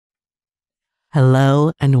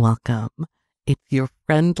Hello and welcome. It's your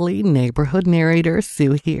friendly neighborhood narrator,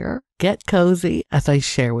 Sue here. Get cozy as I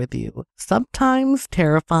share with you sometimes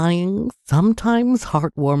terrifying, sometimes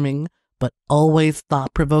heartwarming, but always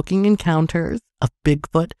thought-provoking encounters of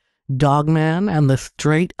Bigfoot, Dogman, and the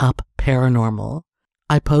straight-up paranormal.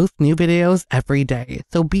 I post new videos every day,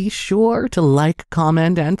 so be sure to like,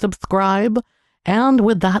 comment, and subscribe. And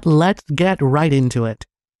with that, let's get right into it.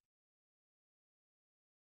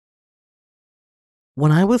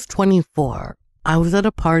 When I was 24, I was at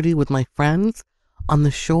a party with my friends on the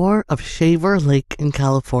shore of Shaver Lake in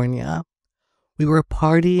California. We were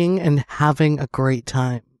partying and having a great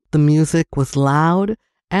time. The music was loud,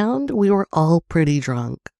 and we were all pretty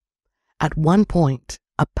drunk. At one point,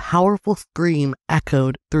 a powerful scream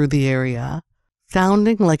echoed through the area,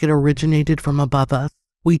 sounding like it originated from above us.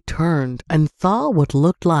 We turned and saw what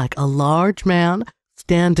looked like a large man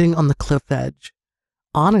standing on the cliff edge.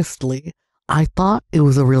 Honestly, I thought it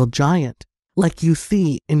was a real giant, like you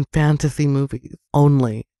see in fantasy movies,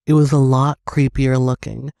 only it was a lot creepier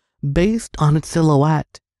looking, based on its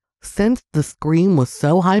silhouette. Since the scream was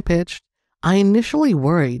so high-pitched, I initially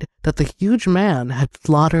worried that the huge man had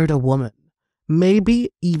slaughtered a woman,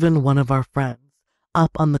 maybe even one of our friends,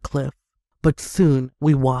 up on the cliff. But soon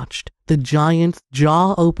we watched the giant's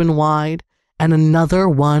jaw open wide, and another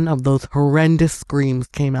one of those horrendous screams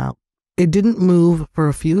came out. It didn't move for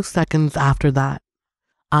a few seconds after that.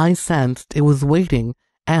 I sensed it was waiting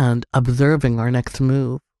and observing our next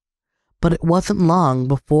move. But it wasn't long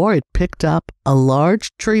before it picked up a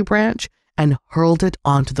large tree branch and hurled it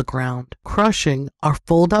onto the ground, crushing our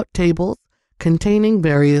fold-out tables containing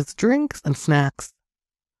various drinks and snacks.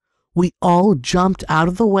 We all jumped out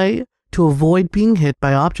of the way to avoid being hit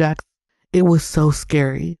by objects. It was so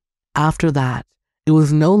scary. After that, it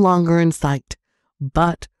was no longer in sight,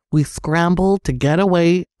 but we scrambled to get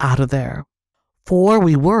away out of there, for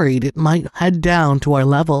we worried it might head down to our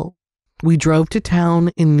level. We drove to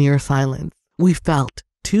town in near silence. We felt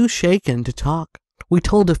too shaken to talk. We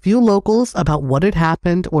told a few locals about what had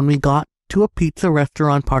happened when we got to a pizza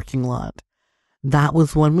restaurant parking lot. That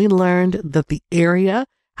was when we learned that the area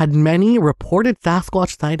had many reported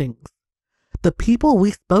Sasquatch sightings. The people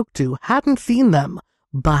we spoke to hadn't seen them,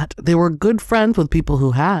 but they were good friends with people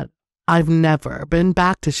who had. I've never been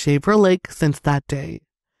back to Shaver Lake since that day.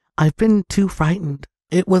 I've been too frightened.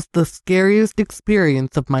 It was the scariest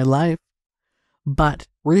experience of my life. But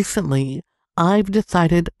recently, I've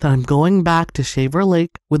decided that I'm going back to Shaver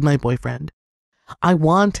Lake with my boyfriend. I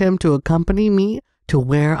want him to accompany me to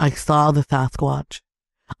where I saw the Sasquatch.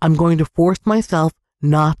 I'm going to force myself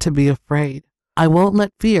not to be afraid. I won't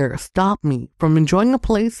let fear stop me from enjoying a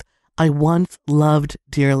place I once loved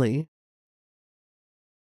dearly.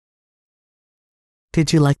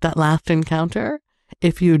 Did you like that last encounter?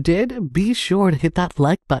 If you did, be sure to hit that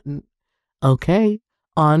like button. Okay,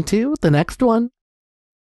 on to the next one.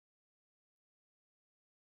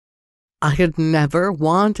 I had never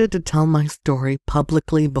wanted to tell my story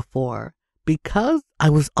publicly before because I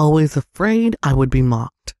was always afraid I would be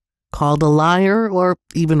mocked, called a liar, or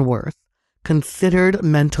even worse, considered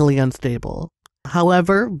mentally unstable.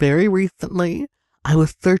 However, very recently, I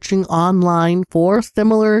was searching online for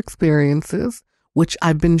similar experiences, which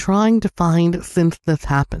I've been trying to find since this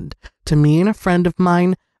happened to me and a friend of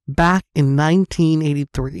mine back in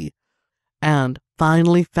 1983, and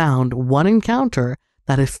finally found one encounter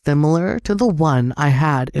that is similar to the one I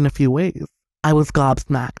had in a few ways. I was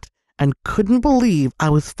gobsmacked and couldn't believe I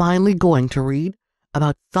was finally going to read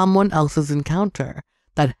about someone else's encounter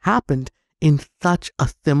that happened in such a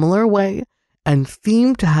similar way and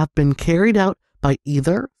seemed to have been carried out by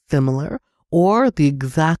either similar or the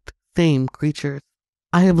exact same creatures.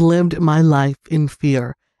 I have lived my life in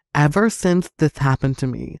fear ever since this happened to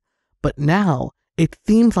me, but now it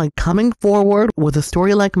seems like coming forward with a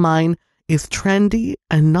story like mine is trendy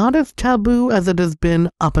and not as taboo as it has been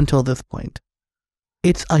up until this point.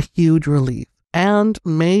 It's a huge relief and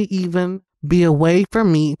may even be a way for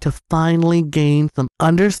me to finally gain some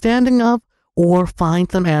understanding of or find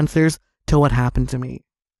some answers to what happened to me.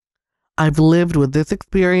 I've lived with this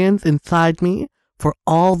experience inside me for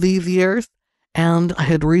all these years, and I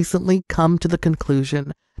had recently come to the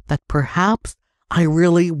conclusion that perhaps I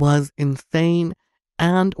really was insane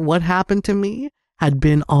and what happened to me had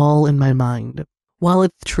been all in my mind. While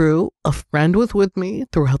it's true, a friend was with me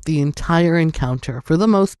throughout the entire encounter for the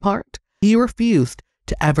most part, he refused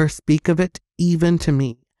to ever speak of it even to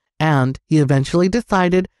me, and he eventually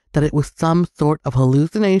decided that it was some sort of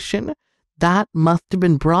hallucination that must have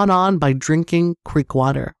been brought on by drinking creek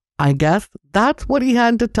water. I guess that's what he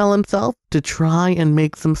had to tell himself to try and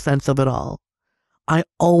make some sense of it all. I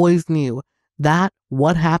always knew that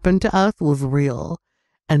what happened to us was real.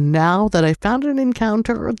 And now that I found an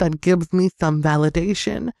encounter that gives me some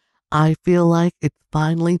validation, I feel like it's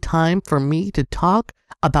finally time for me to talk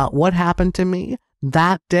about what happened to me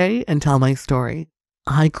that day and tell my story.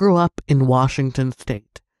 I grew up in Washington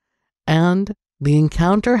State, and the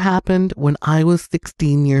encounter happened when I was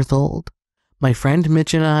 16 years old. My friend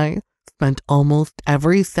Mitch and I spent almost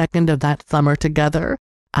every second of that summer together,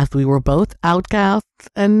 as we were both outcasts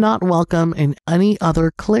and not welcome in any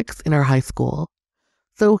other cliques in our high school.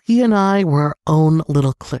 So he and I were our own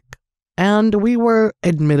little clique, and we were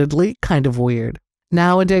admittedly kind of weird.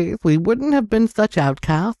 Nowadays, we wouldn't have been such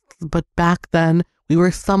outcasts, but back then, we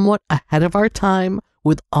were somewhat ahead of our time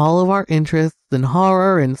with all of our interests in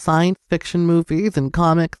horror and science fiction movies and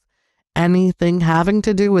comics, anything having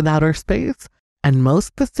to do with outer space, and most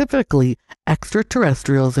specifically,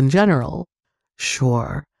 extraterrestrials in general.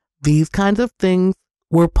 Sure, these kinds of things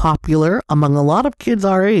were popular among a lot of kids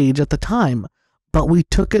our age at the time, but we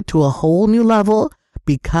took it to a whole new level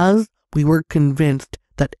because we were convinced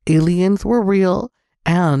that aliens were real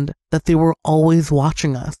and that they were always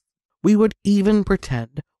watching us. We would even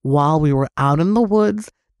pretend, while we were out in the woods,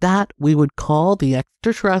 that we would call the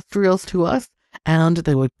extraterrestrials to us and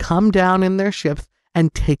they would come down in their ships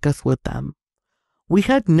and take us with them. We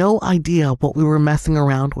had no idea what we were messing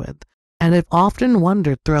around with, and I've often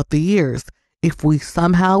wondered throughout the years if we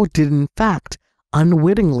somehow did in fact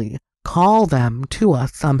unwittingly call them to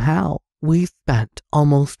us somehow. We spent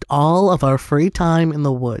almost all of our free time in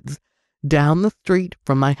the woods down the street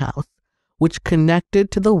from my house, which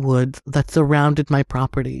connected to the woods that surrounded my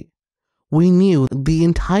property. We knew the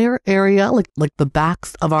entire area like the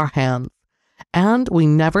backs of our hands, and we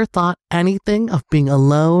never thought anything of being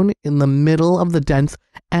alone in the middle of the dense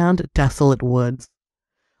and desolate woods.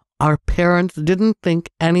 Our parents didn't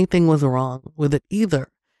think anything was wrong with it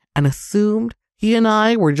either, and assumed he and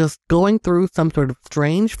I were just going through some sort of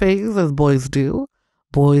strange phase as boys do.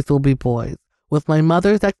 Boys will be boys, with my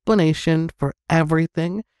mother's explanation for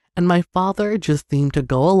everything, and my father just seemed to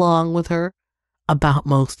go along with her about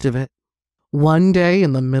most of it. One day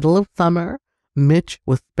in the middle of summer, Mitch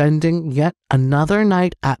was spending yet another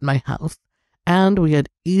night at my house, and we had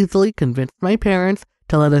easily convinced my parents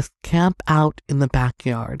to let us camp out in the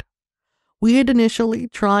backyard. We had initially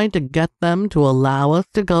tried to get them to allow us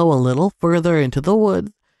to go a little further into the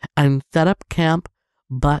woods and set up camp,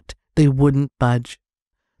 but they wouldn't budge.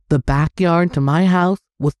 The backyard to my house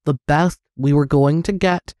was the best we were going to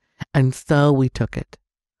get, and so we took it.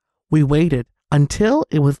 We waited until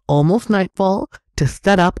it was almost nightfall to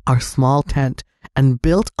set up our small tent and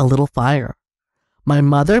built a little fire. My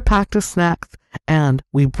mother packed us snacks, and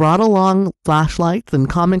we brought along flashlights and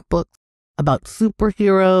comic books about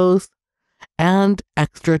superheroes and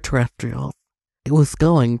extraterrestrials. It was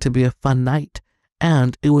going to be a fun night,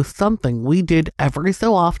 and it was something we did every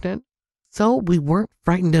so often, so we weren't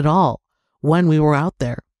frightened at all when we were out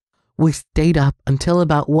there. We stayed up until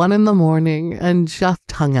about 1 a.m. and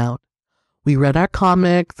just hung out. We read our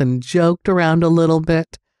comics and joked around a little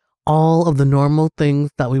bit, all of the normal things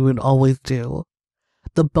that we would always do.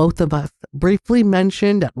 The both of us briefly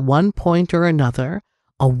mentioned at one point or another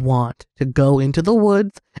a want to go into the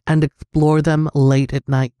woods and explore them late at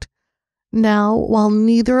night. Now, while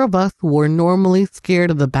neither of us were normally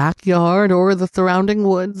scared of the backyard or the surrounding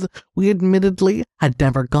woods, we admittedly had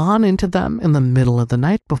never gone into them in the middle of the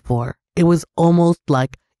night before. It was almost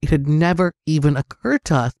like it had never even occurred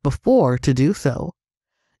to us before to do so.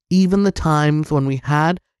 Even the times when we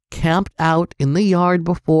had camped out in the yard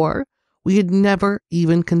before, we had never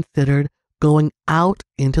even considered going out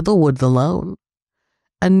into the woods alone.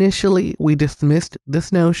 Initially, we dismissed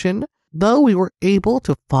this notion, though we were able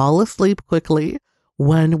to fall asleep quickly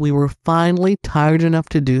when we were finally tired enough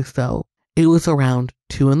to do so. It was around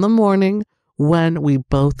 2 a.m. when we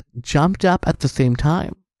both jumped up at the same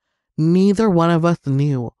time. Neither one of us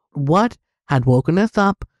knew what had woken us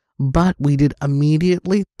up, but we did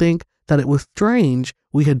immediately think that it was strange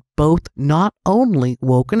we had both not only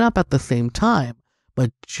woken up at the same time,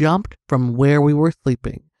 but jumped from where we were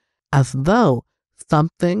sleeping, as though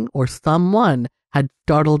something or someone had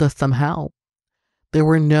startled us somehow. There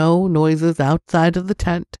were no noises outside of the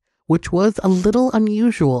tent, which was a little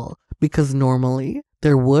unusual because normally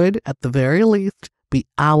there would, at the very least, be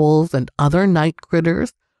owls and other night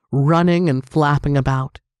critters running and flapping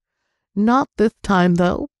about. Not this time,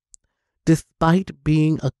 though. Despite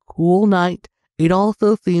being a cool night, it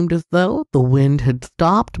also seemed as though the wind had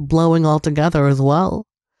stopped blowing altogether as well.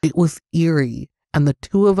 It was eerie, and the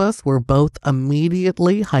two of us were both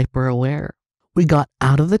immediately hyper-aware. We got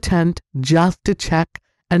out of the tent just to check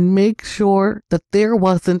and make sure that there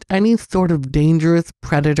wasn't any sort of dangerous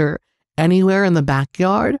predator anywhere in the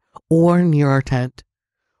backyard or near our tent.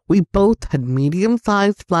 We both had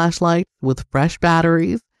medium-sized flashlights with fresh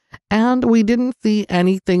batteries, and we didn't see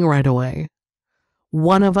anything right away.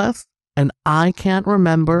 One of us, and I can't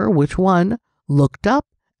remember which one, looked up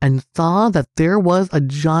and saw that there was a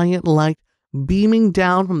giant light beaming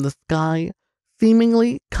down from the sky,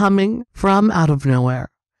 seemingly coming from out of nowhere,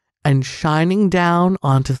 and shining down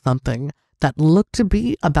onto something that looked to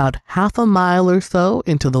be about half a mile or so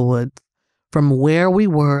into the woods from where we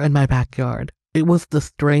were in my backyard. It was the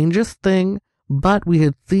strangest thing, but we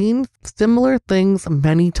had seen similar things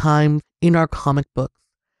many times in our comic books,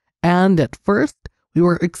 and at first we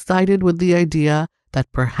were excited with the idea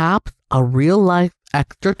that perhaps a real-life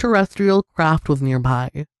extraterrestrial craft was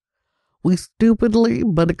nearby. We stupidly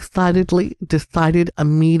but excitedly decided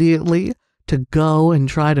immediately to go and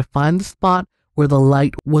try to find the spot where the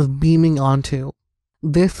light was beaming onto.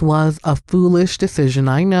 This was a foolish decision,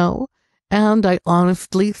 I know, and I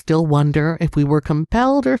honestly still wonder if we were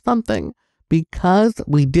compelled or something, because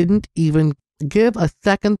we didn't even give a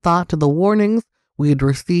second thought to the warnings we had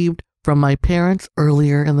received from my parents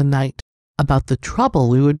earlier in the night about the trouble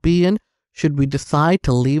we would be in should we decide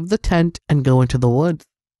to leave the tent and go into the woods.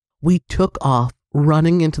 We took off,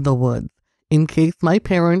 running into the woods, in case my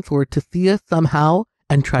parents were to see us somehow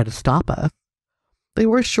and try to stop us. They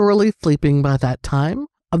were surely sleeping by that time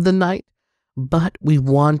of the night, but we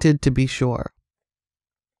wanted to be sure.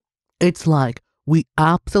 It's like we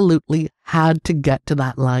absolutely had to get to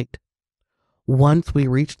that light. Once we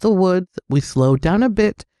reached the woods, we slowed down a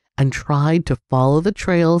bit and tried to follow the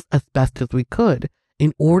trails as best as we could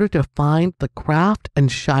in order to find the craft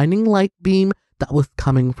and shining light beam that was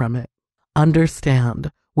coming from it.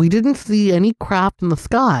 Understand, we didn't see any craft in the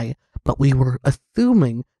sky, but we were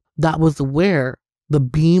assuming that was where the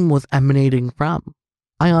beam was emanating from.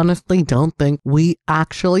 I honestly don't think we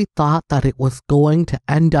actually thought that it was going to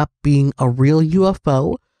end up being a real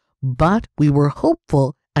UFO, but we were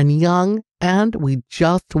hopeful and young, and we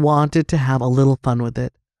just wanted to have a little fun with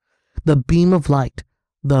it. The beam of light,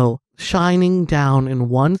 though shining down in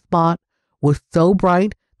one spot, was so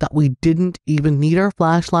bright that we didn't even need our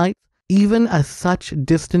flashlights, even at such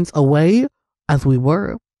distance away as we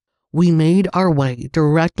were. We made our way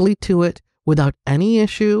directly to it without any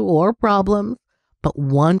issue or problems, but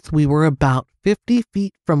once we were about 50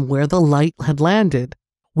 feet from where the light had landed,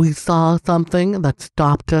 we saw something that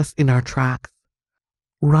stopped us in our tracks.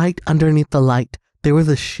 Right underneath the light, there was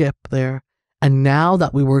a ship there, and now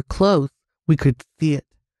that we were close, we could see it.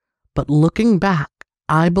 But looking back,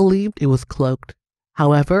 I believed it was cloaked.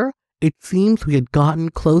 However, it seems we had gotten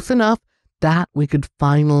close enough that we could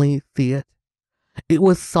finally see it. It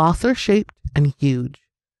was saucer-shaped and huge.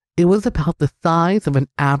 It was about the size of an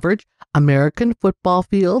average American football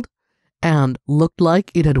field and looked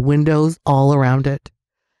like it had windows all around it.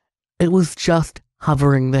 It was just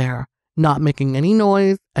hovering there, not making any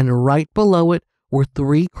noise, and right below it were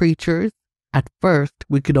three creatures. At first,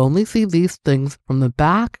 we could only see these things from the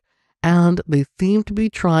back, and they seemed to be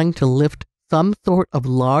trying to lift some sort of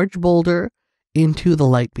large boulder into the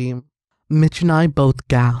light beam. Mitch and I both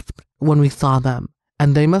gasped when we saw them,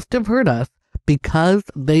 and they must have heard us, because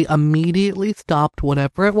they immediately stopped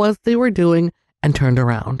whatever it was they were doing and turned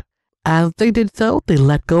around. As they did so, they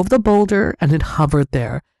let go of the boulder, and it hovered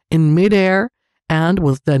there in midair and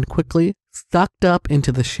was then quickly sucked up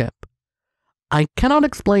into the ship. I cannot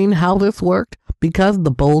explain how this worked, because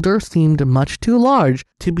the boulder seemed much too large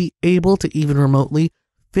to be able to even remotely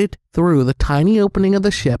fit through the tiny opening of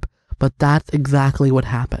the ship, but that's exactly what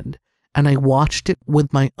happened, and I watched it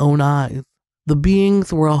with my own eyes. The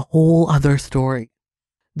beings were a whole other story.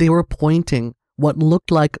 They were pointing what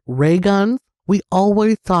looked like ray guns we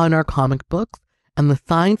always saw in our comic books and the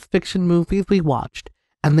science fiction movies we watched,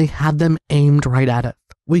 and they had them aimed right at us.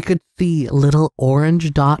 We could see little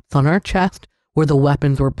orange dots on our chest where the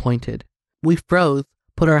weapons were pointed. We froze,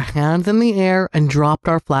 put our hands in the air, and dropped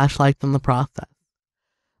our flashlights in the process.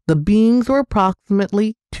 The beings were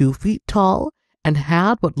approximately 2 feet tall and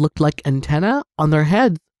had what looked like antennae on their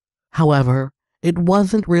heads. However, it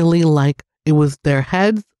wasn't really like it was their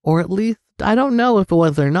heads, or at least I don't know if it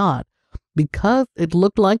was or not, because it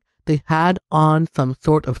looked like they had on some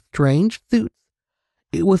sort of strange suits.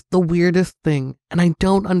 It was the weirdest thing, and I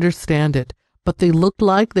don't understand it, but they looked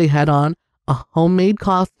like they had on a homemade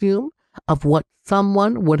costume of what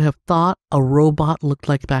someone would have thought a robot looked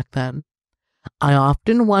like back then. I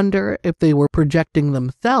often wonder if they were projecting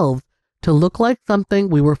themselves to look like something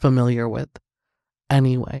we were familiar with.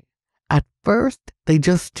 Anyway, at first they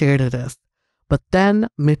just stared at us, but then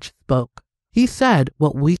Mitch spoke. He said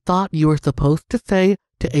what we thought you were supposed to say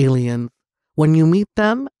to aliens when you meet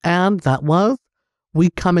them, and that was, "We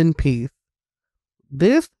come in peace."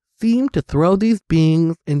 This seemed to throw these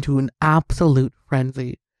beings into an absolute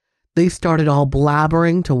frenzy. They started all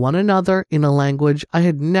blabbering to one another in a language I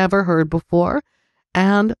had never heard before,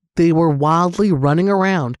 and they were wildly running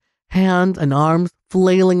around, hands and arms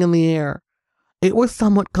flailing in the air. It was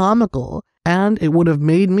somewhat comical, and it would have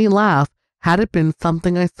made me laugh had it been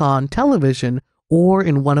something I saw on television or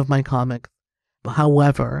in one of my comics.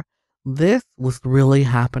 However, this was really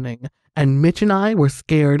happening, and Mitch and I were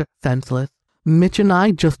scared senseless. Mitch and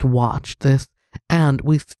I just watched this, and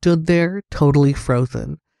we stood there totally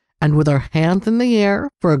frozen, and with our hands in the air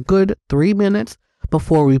for a good 3 minutes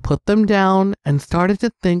before we put them down and started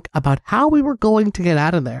to think about how we were going to get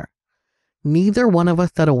out of there. Neither one of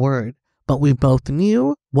us said a word, but we both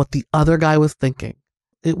knew what the other guy was thinking.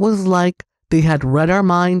 It was like they had read our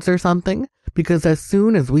minds or something, because as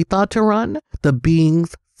soon as we thought to run, the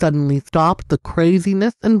beings suddenly stopped the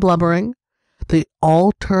craziness and blubbering. They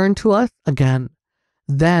all turned to us again.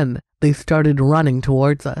 Then they started running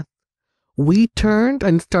towards us. We turned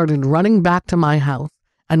and started running back to my house,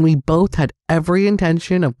 and we both had every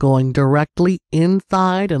intention of going directly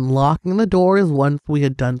inside and locking the doors once we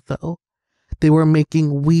had done so. They were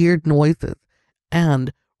making weird noises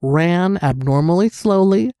and ran abnormally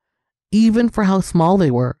slowly, even for how small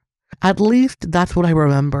they were. At least that's what I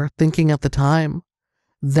remember thinking at the time.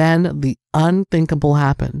 Then the unthinkable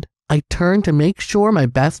happened. I turned to make sure my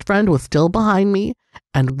best friend was still behind me,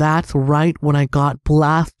 and that's right when I got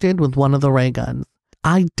blasted with one of the ray guns.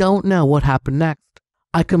 I don't know what happened next.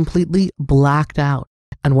 I completely blacked out,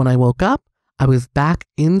 and when I woke up, I was back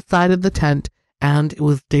inside of the tent, and it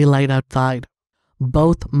was daylight outside.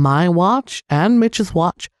 Both my watch and Mitch's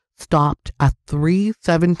watch stopped at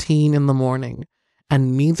 3:17 in the morning,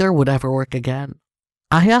 and neither would ever work again.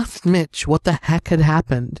 I asked Mitch what the heck had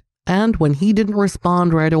happened, and when he didn't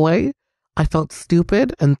respond right away, I felt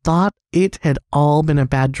stupid and thought it had all been a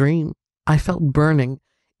bad dream. I felt burning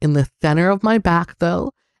in the center of my back,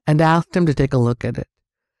 though, and asked him to take a look at it.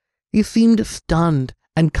 He seemed stunned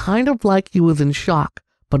and kind of like he was in shock,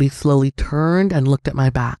 but he slowly turned and looked at my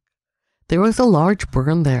back. There was a large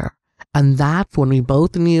burn there, and that's when we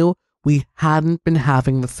both knew we hadn't been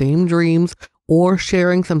having the same dreams or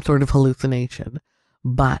sharing some sort of hallucination,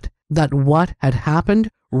 but that what had happened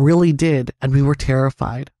really did, and we were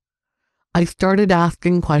terrified. I started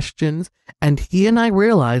asking questions, and he and I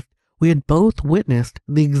realized we had both witnessed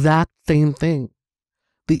the exact same thing.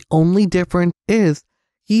 The only difference is,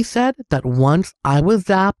 he said that once I was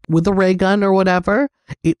zapped with a ray gun or whatever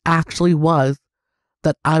it actually was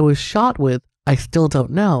that I was shot with, I still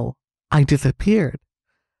don't know. I disappeared.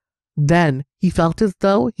 Then he felt as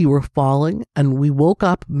though he were falling, and we woke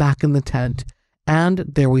up back in the tent, and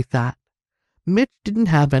there we sat. Mitch didn't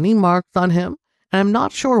have any marks on him, and I'm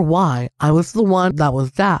not sure why I was the one that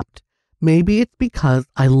was zapped. Maybe it's because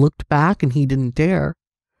I looked back and he didn't dare.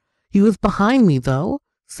 He was behind me though,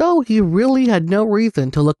 so he really had no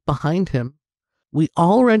reason to look behind him. We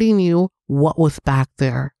already knew what was back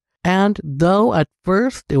there, and though at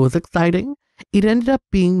first it was exciting, it ended up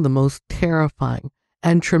being the most terrifying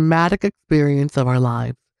and traumatic experience of our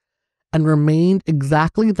lives, and remained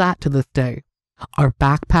exactly that to this day. Our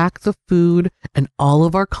backpacks of food and all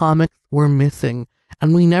of our comics were missing,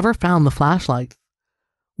 and we never found the flashlights.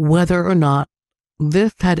 Whether or not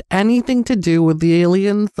this had anything to do with the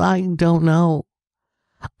aliens, I don't know.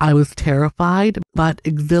 I was terrified but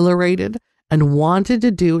exhilarated and wanted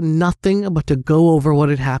to do nothing but to go over what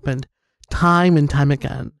had happened, time and time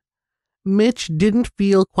again. Mitch didn't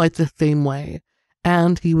feel quite the same way,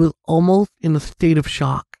 and he was almost in a state of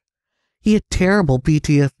shock. He had terrible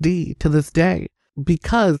PTSD to this day,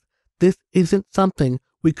 because this isn't something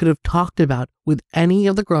we could have talked about with any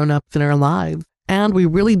of the grown-ups in our lives, and we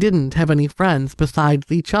really didn't have any friends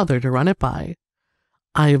besides each other to run it by.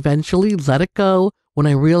 I eventually let it go when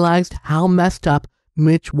I realized how messed up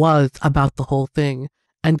Mitch was about the whole thing,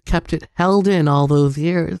 and kept it held in all those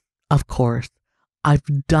years. Of course,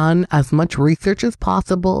 I've done as much research as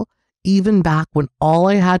possible, even back when all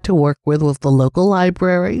I had to work with was the local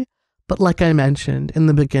library, but like I mentioned in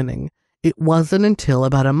the beginning, it wasn't until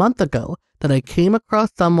about a month ago that I came across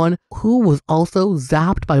someone who was also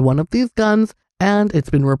zapped by one of these guns, and it's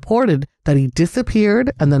been reported that he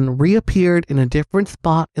disappeared and then reappeared in a different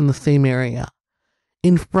spot in the same area,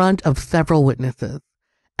 in front of several witnesses,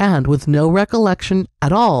 and with no recollection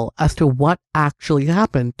at all as to what actually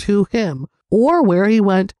happened to him or where he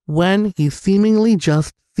went when he seemingly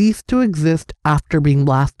just ceased to exist after being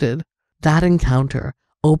blasted. That encounter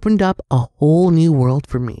opened up a whole new world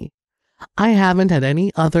for me. I haven't had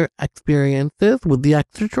any other experiences with the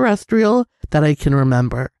extraterrestrial that I can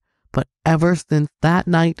remember, but ever since that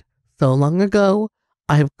night, so long ago,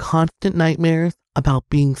 I have constant nightmares about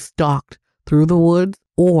being stalked through the woods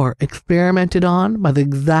or experimented on by the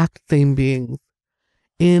exact same beings.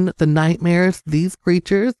 In the nightmares, these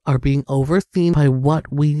creatures are being overseen by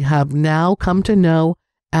what we have now come to know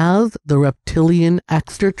as the reptilian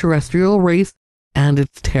extraterrestrial race, and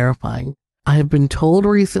it's terrifying. I have been told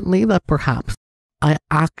recently that perhaps I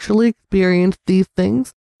actually experienced these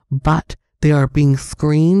things, but they are being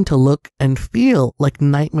screened to look and feel like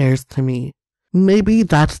nightmares to me. Maybe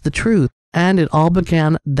that's the truth, and it all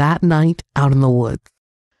began that night out in the woods.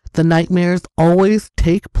 The nightmares always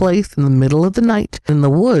take place in the middle of the night in the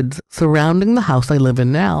woods surrounding the house I live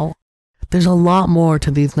in now. There's a lot more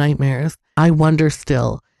to these nightmares. I wonder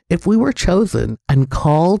still if we were chosen and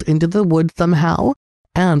called into the woods somehow,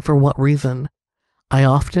 and for what reason. I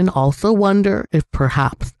often also wonder if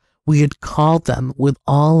perhaps we had called them with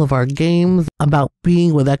all of our games about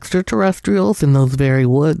being with extraterrestrials in those very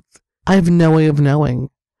woods. I have no way of knowing.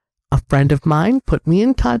 A friend of mine put me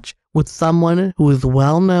in touch with someone who is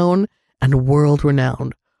well known and world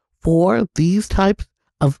renowned for these types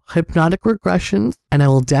of hypnotic regressions, and I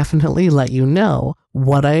will definitely let you know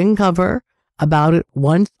what I uncover about it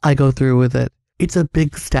once I go through with it. It's a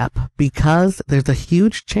big step because there's a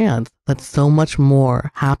huge chance that so much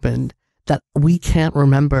more happened that we can't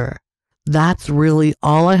remember. That's really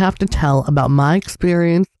all I have to tell about my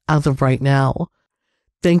experience as of right now.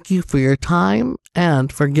 Thank you for your time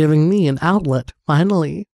and for giving me an outlet,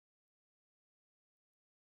 finally.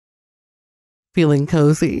 Feeling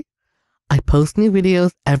cozy? I post new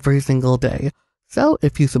videos every single day, so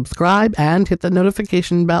if you subscribe and hit the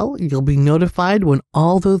notification bell, you'll be notified when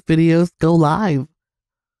all those videos go live.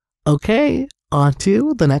 Okay, on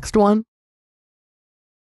to the next one.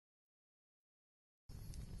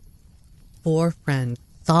 4 friends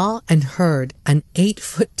saw and heard an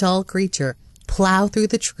 8-foot-tall creature plow through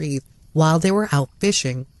the trees while they were out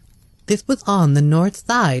fishing. This was on the north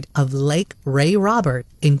side of Lake Ray Robert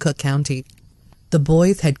in Cook County. The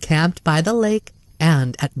boys had camped by the lake,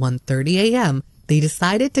 and at 1:30 a.m., they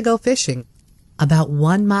decided to go fishing. About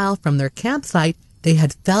 1 mile from their campsite, they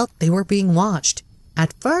had felt they were being watched.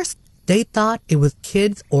 At first, they thought it was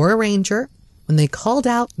kids or a ranger. When they called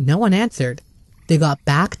out, no one answered. They got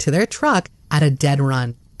back to their truck at a dead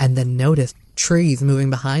run, and then noticed trees moving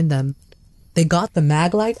behind them. They got the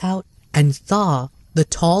maglite out and saw the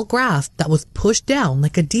tall grass that was pushed down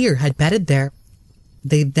like a deer had bedded there.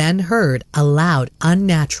 They then heard a loud,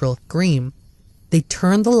 unnatural scream. They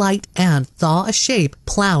turned the light and saw a shape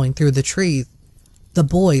plowing through the trees. The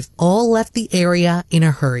boys all left the area in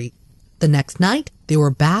a hurry. The next night, they were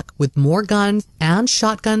back with more guns and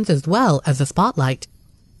shotguns as well as a spotlight.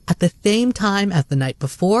 At the same time as the night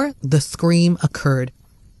before, the scream occurred.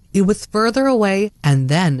 It was further away, and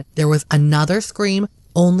then there was another scream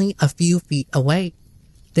only a few feet away.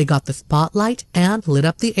 They got the spotlight and lit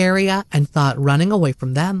up the area and saw it running away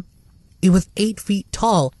from them. It was 8 feet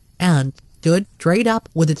tall and stood straight up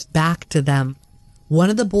with its back to them. One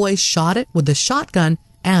of the boys shot it with a shotgun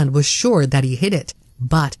and was sure that he hit it,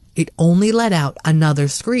 but it only let out another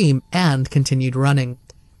scream and continued running.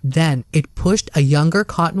 Then it pushed a younger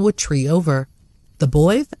cottonwood tree over. The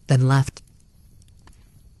boys then left.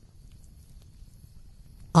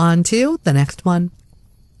 On to the next one.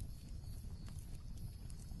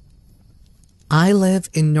 I live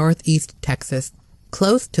in northeast Texas,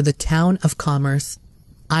 close to the town of Commerce.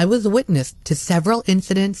 I was witness to several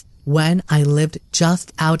incidents when I lived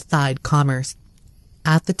just outside Commerce.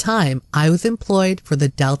 At the time, I was employed for the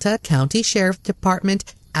Delta County Sheriff's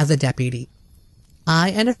Department as a deputy.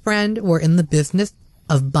 I and a friend were in the business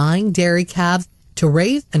of buying dairy calves to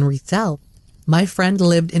raise and resell. My friend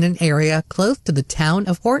lived in an area close to the town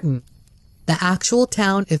of Horton. The actual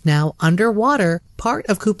town is now underwater, part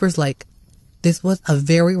of Cooper's Lake. This was a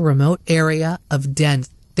very remote area of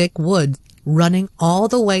dense, thick woods running all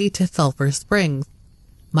the way to Sulphur Springs.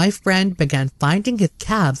 My friend began finding his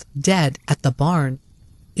calves dead at the barn.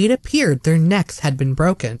 It appeared their necks had been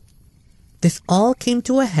broken. This all came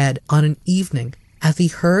to a head on an evening as he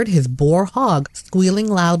heard his boar hog squealing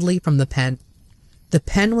loudly from the pen. The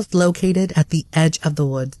pen was located at the edge of the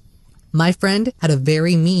woods. My friend had a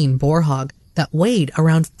very mean boar hog that weighed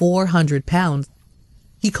around 400 pounds.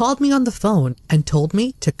 He called me on the phone and told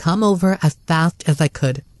me to come over as fast as I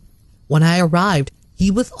could. When I arrived,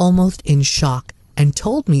 he was almost in shock and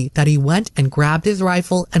told me that he went and grabbed his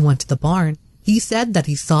rifle and went to the barn. He said that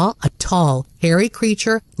he saw a tall, hairy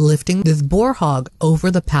creature lifting this boar hog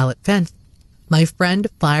over the pallet fence. My friend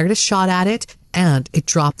fired a shot at it and it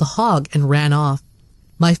dropped the hog and ran off.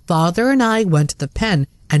 My father and I went to the pen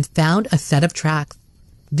and found a set of tracks.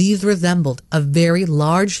 These resembled a very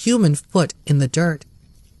large human foot in the dirt.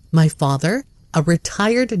 My father, a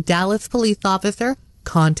retired Dallas police officer,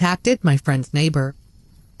 contacted my friend's neighbor.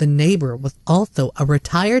 The neighbor was also a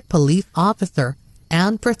retired police officer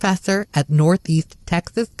and professor at Northeast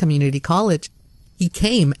Texas Community College. He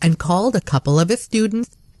came and called a couple of his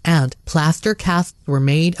students, and plaster casts were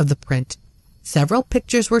made of the print. Several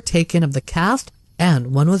pictures were taken of the cast,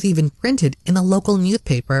 and one was even printed in a local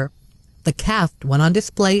newspaper. The cast went on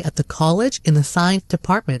display at the college in the science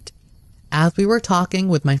department. As we were talking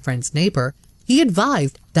with my friend's neighbor, he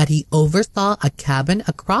advised that he oversaw a cabin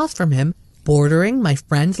across from him bordering my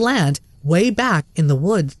friend's land way back in the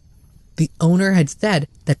woods. The owner had said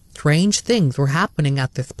that strange things were happening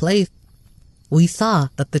at this place. We saw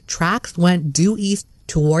that the tracks went due east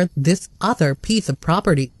toward this other piece of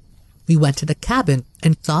property. We went to the cabin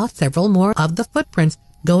and saw several more of the footprints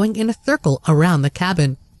going in a circle around the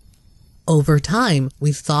cabin. Over time,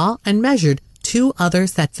 we saw and measured 2 other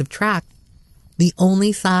sets of tracks. The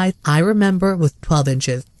only size I remember was 12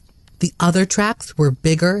 inches. The other tracks were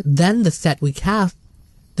bigger than the set we cast.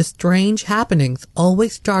 The strange happenings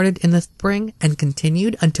always started in the spring and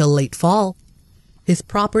continued until late fall. His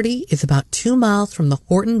property is about 2 miles from the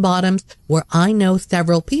Horton Bottoms, where I know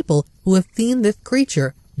several people who have seen this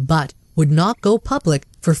creature, but would not go public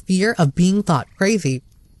for fear of being thought crazy.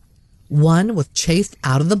 One was chased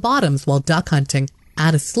out of the bottoms while duck hunting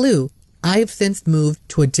at a slough. I have since moved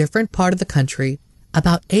to a different part of the country.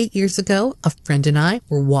 About 8 years ago, a friend and I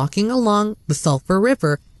were walking along the Sulphur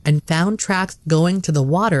River and found tracks going to the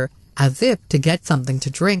water as if to get something to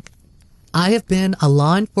drink. I have been a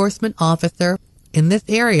law enforcement officer in this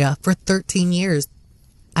area for 13 years.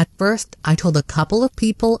 At first, I told a couple of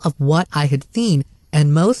people of what I had seen,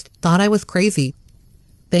 and most thought I was crazy.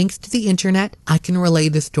 Thanks to the internet, I can relay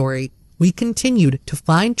the story. We continued to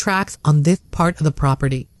find tracks on this part of the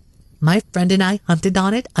property. My friend and I hunted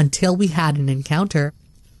on it until we had an encounter.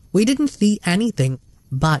 We didn't see anything,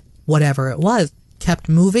 but whatever it was kept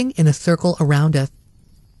moving in a circle around us.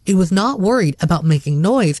 It was not worried about making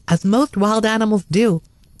noise as most wild animals do.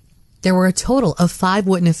 There were a total of 5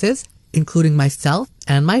 witnesses, including myself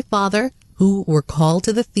and my father, who were called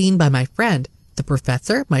to the scene by my friend, the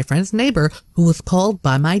professor, my friend's neighbor, who was called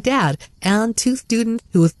by my dad, and 2 students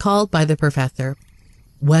who was called by the professor.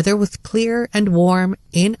 Weather was clear and warm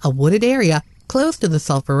in a wooded area close to the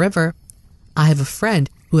Sulphur River. I have a friend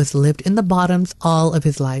who has lived in the bottoms all of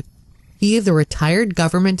his life. He is a retired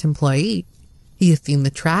government employee. He has seen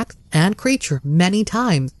the tracks and creature many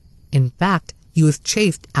times. In fact, he was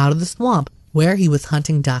chased out of the swamp where he was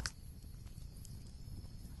hunting ducks.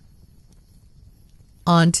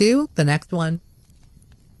 On to the next one.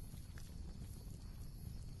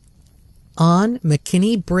 On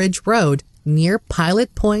McKinney Bridge Road near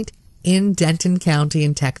Pilot Point in Denton County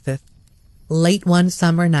in Texas. Late one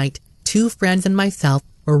summer night, 2 friends and myself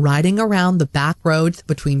were riding around the back roads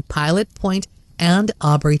between Pilot Point and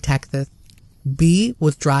Aubrey, Texas. B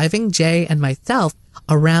was driving Jay and myself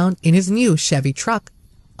around in his new Chevy truck.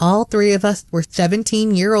 All 3 of us were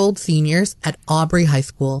 17-year-old seniors at Aubrey High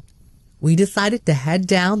School. We decided to head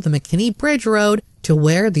down the McKinney Bridge Road to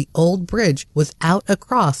where the old bridge was out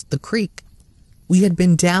across the creek. We had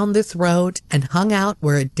been down this road and hung out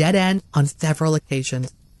where it dead ends on several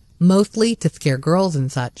occasions, mostly to scare girls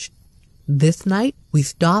and such. This night, we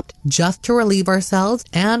stopped just to relieve ourselves,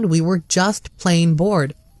 and we were just plain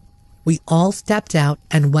bored. We all stepped out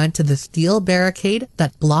and went to the steel barricade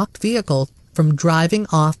that blocked vehicles from driving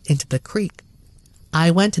off into the creek.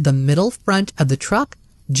 I went to the middle front of the truck,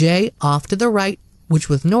 Jay off to the right, which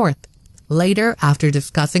was north. Later, after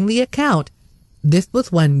discussing the account, this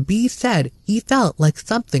was when B said he felt like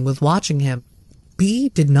something was watching him. B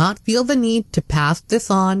did not feel the need to pass this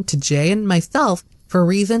on to Jay and myself for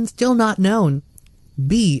reasons still not known.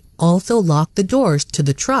 B also locked the doors to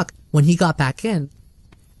the truck when he got back in.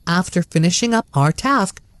 After finishing up our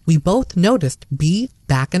task, we both noticed B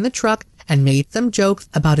back in the truck and made some jokes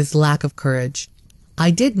about his lack of courage. I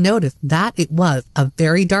did notice that it was a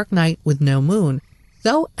very dark night with no moon,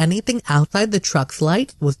 so anything outside the truck's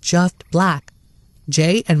light was just black.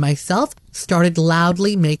 Jay and myself started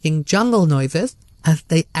loudly making jungle noises as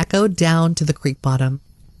they echoed down to the creek bottom.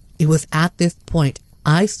 It was at this point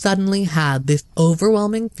I suddenly had this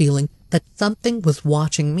overwhelming feeling that something was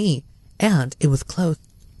watching me, and it was close.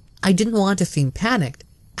 I didn't want to seem panicked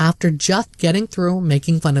after just getting through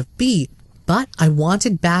making fun of B, but I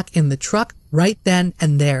wanted back in the truck right then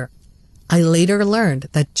and there. I later learned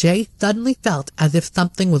that Jay suddenly felt as if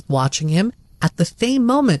something was watching him at the same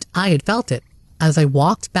moment I had felt it. As I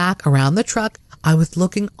walked back around the truck, I was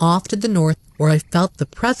looking off to the north where I felt the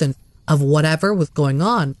presence of whatever was going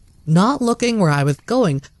on. Not looking where I was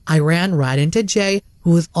going, I ran right into Jay, who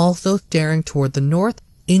was also staring toward the north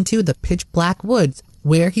into the pitch black woods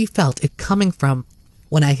where he felt it coming from.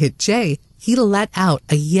 When I hit Jay, he let out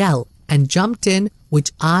a yell and jumped in,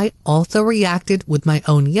 which I also reacted with my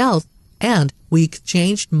own yells, and we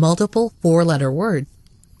exchanged multiple 4-letter words.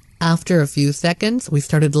 After a few seconds, we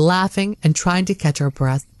started laughing and trying to catch our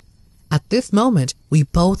breath. At this moment, we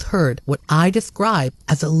both heard what I describe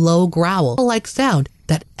as a low growl-like sound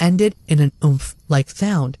that ended in an oomph-like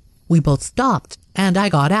sound. We both stopped, and I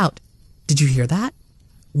got out. Did you hear that?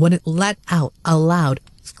 When it let out a loud,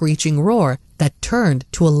 screeching roar that turned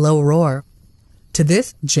to a low roar. To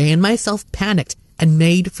this, Jay and myself panicked and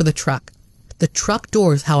made for the truck. The truck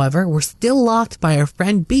doors, however, were still locked by our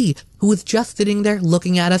friend B, who was just sitting there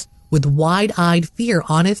looking at us with wide-eyed fear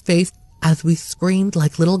on his face as we screamed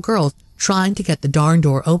like little girls trying to get the darn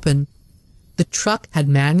door open. The truck had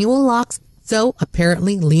manual locks, so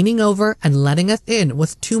apparently leaning over and letting us in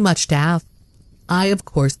was too much to ask. I, of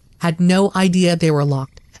course, had no idea they were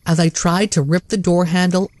locked as I tried to rip the door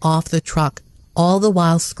handle off the truck, all the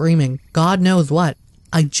while screaming God knows what.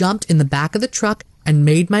 I jumped in the back of the truck and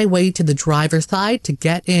made my way to the driver's side to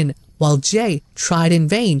get in, while Jay tried in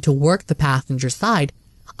vain to work the passenger side.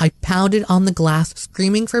 I pounded on the glass,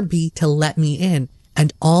 screaming for B to let me in,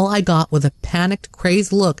 and all I got was a panicked,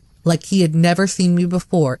 crazed look like he had never seen me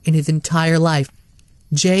before in his entire life.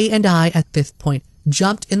 Jay and I, at this point,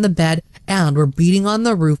 jumped in the bed and were beating on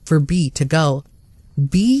the roof for B to go.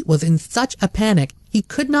 B was in such a panic he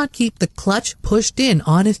could not keep the clutch pushed in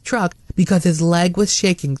on his truck because his leg was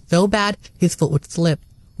shaking so bad his foot would slip.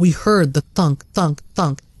 We heard the thunk, thunk,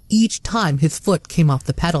 thunk each time his foot came off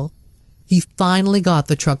the pedal. He finally got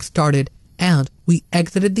the truck started, and we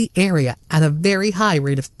exited the area at a very high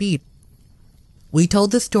rate of speed. We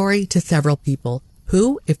told the story to several people,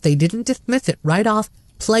 who, if they didn't dismiss it right off,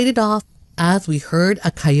 played it off as we heard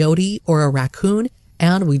a coyote or a raccoon,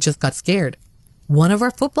 and we just got scared. One of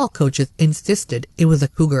our football coaches insisted it was a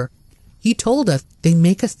cougar. He told us they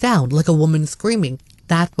make a sound like a woman screaming.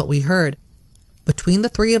 That's what we heard. Between the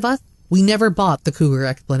three of us, we never bought the cougar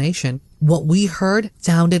explanation. What we heard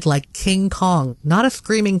sounded like King Kong, not a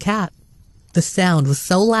screaming cat. The sound was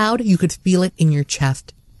so loud you could feel it in your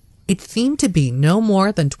chest. It seemed to be no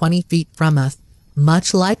more than 20 feet from us,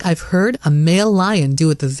 much like I've heard a male lion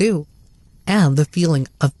do at the zoo. And the feeling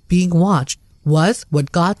of being watched was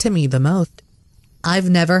what got to me the most. I've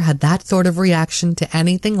never had that sort of reaction to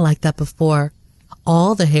anything like that before.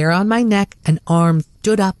 All the hair on my neck and arms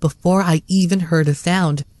stood up before I even heard a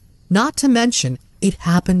sound. Not to mention, it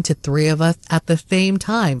happened to three of us at the same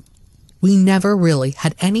time. We never really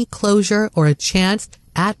had any closure or a chance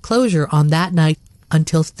at closure on that night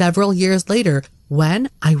until several years later when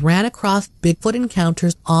I ran across Bigfoot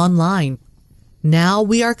Encounters online. Now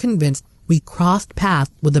we are convinced we crossed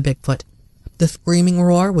paths with a Bigfoot. The screaming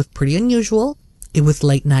roar was pretty unusual. It was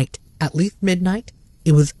late night, at least midnight.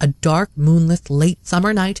 It was a dark, moonless, late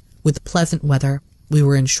summer night with pleasant weather. We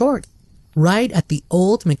were in shorts, right at the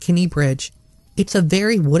old McKinney Bridge. It's a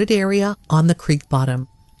very wooded area on the creek bottom.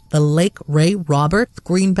 The Lake Ray Roberts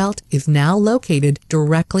Greenbelt is now located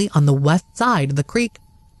directly on the west side of the creek.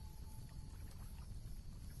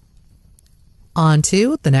 On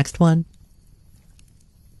to the next one.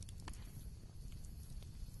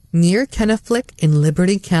 Near Kenneflick in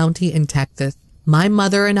Liberty County in Texas, my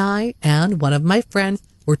mother and I and one of my friends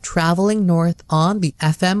were traveling north on the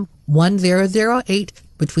FM 1008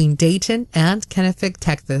 between Dayton and Kenneflick,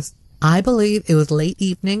 Texas. I believe it was late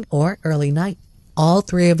evening or early night. All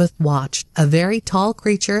three of us watched a very tall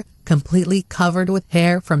creature completely covered with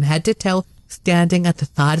hair from head to toe standing at the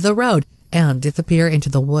side of the road and disappear into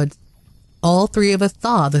the woods. All three of us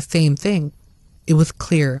saw the same thing. It was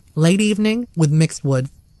clear, late evening with mixed woods.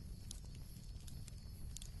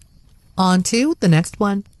 On to the next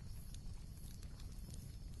one.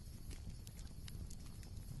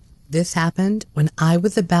 This happened when I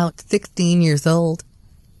was about 16 years old.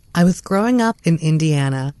 I was growing up in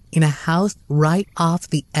Indiana in a house right off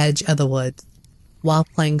the edge of the woods. While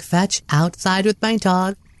playing fetch outside with my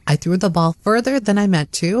dog, I threw the ball further than I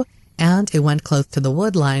meant to, and it went close to the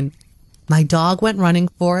wood line. My dog went running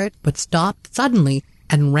for it, but stopped suddenly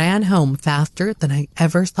and ran home faster than I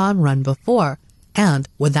ever saw him run before, and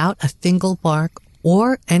without a single bark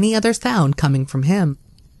or any other sound coming from him.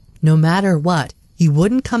 No matter what, he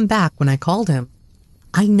wouldn't come back when I called him.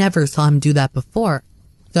 I never saw him do that before,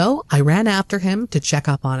 so I ran after him to check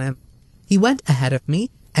up on him. He went ahead of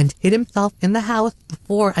me and hid himself in the house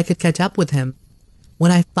before I could catch up with him.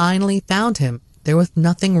 When I finally found him, there was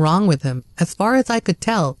nothing wrong with him, as far as I could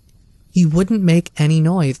tell. He wouldn't make any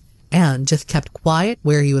noise and just kept quiet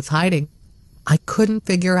where he was hiding. I couldn't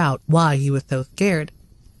figure out why he was so scared.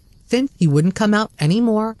 Since he wouldn't come out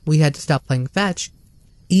anymore, we had to stop playing fetch.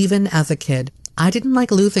 Even as a kid, I didn't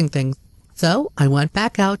like losing things, so I went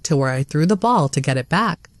back out to where I threw the ball to get it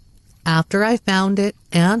back. After I found it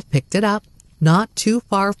and picked it up, not too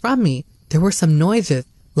far from me, there were some noises,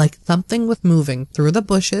 like something was moving through the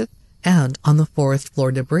bushes and on the forest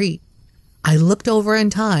floor debris. I looked over in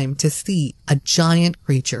time to see a giant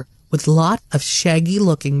creature with lots of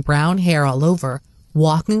shaggy-looking brown hair all over,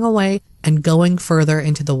 walking away and going further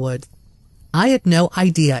into the woods. I had no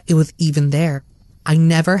idea it was even there. I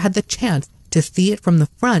never had the chance to see it from the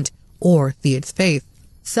front or see its face,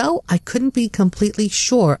 so I couldn't be completely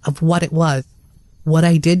sure of what it was. What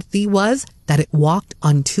I did see was that it walked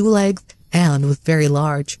on 2 legs and was very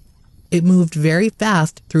large. It moved very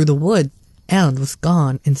fast through the woods and was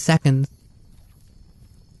gone in seconds.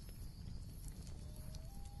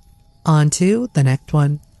 On to the next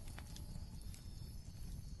one.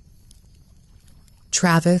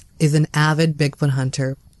 Travis is an avid Bigfoot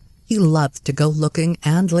hunter. He loves to go looking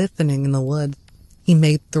and listening in the woods. He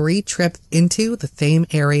made 3 trips into the same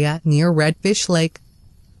area near Redfish Lake,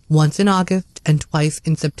 once in August and twice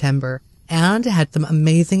in September, and had some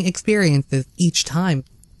amazing experiences each time.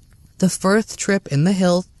 The first trip in the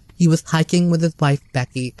hills, he was hiking with his wife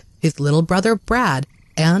Becky, his little brother Brad,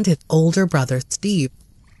 and his older brother Steve,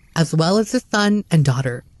 as well as his son and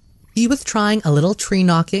daughter. He was trying a little tree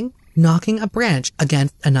knocking a branch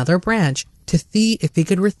against another branch to see if he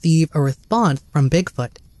could receive a response from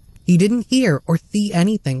Bigfoot. He didn't hear or see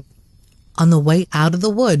anything. On the way out of the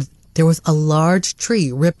woods, there was a large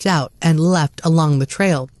tree ripped out and left along the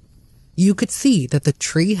trail. You could see that the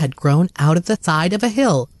tree had grown out of the side of a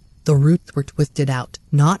hill. The roots were twisted out,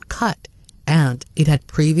 not cut, and it had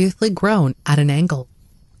previously grown at an angle.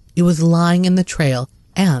 It was lying in the trail,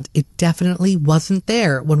 and it definitely wasn't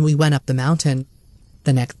there when we went up the mountain.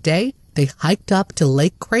 The next day, they hiked up to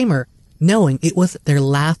Lake Kramer, knowing it was their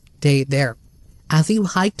last day there. As he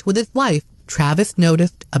hiked with his wife, Travis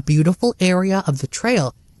noticed a beautiful area of the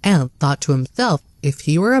trail and thought to himself, if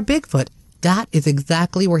he were a Bigfoot, that is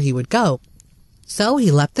exactly where he would go. So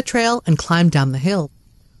he left the trail and climbed down the hill.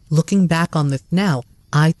 Looking back on this now,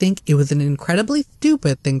 I think it was an incredibly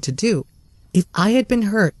stupid thing to do. If I had been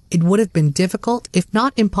hurt, it would have been difficult, if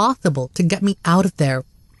not impossible, to get me out of there.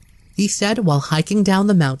 He said while hiking down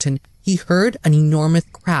the mountain, he heard an enormous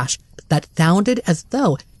crash that sounded as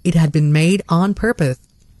though it had been made on purpose.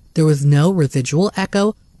 There was no residual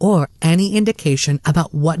echo or any indication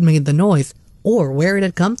about what made the noise or where it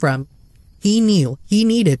had come from. He knew he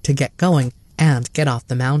needed to get going and get off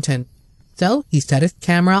the mountain. So he set his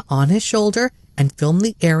camera on his shoulder and filmed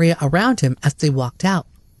the area around him as they walked out.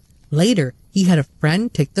 Later, he had a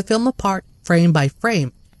friend take the film apart frame by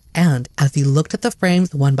frame, and as he looked at the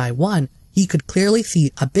frames one by one, he could clearly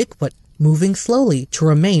see a Bigfoot moving slowly to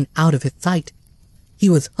remain out of his sight. He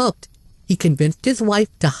was hooked. He convinced his wife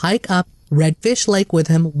to hike up Redfish Lake with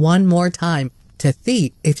him one more time to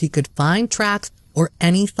see if he could find tracks or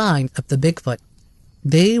any signs of the Bigfoot.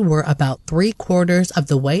 They were about 3/4 of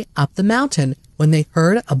the way up the mountain when they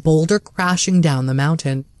heard a boulder crashing down the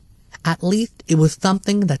mountain. At least it was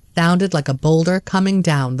something that sounded like a boulder coming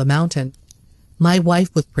down the mountain. My wife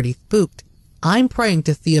was pretty spooked. I'm praying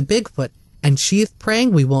to see a Bigfoot, and she is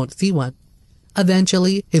praying we won't see one.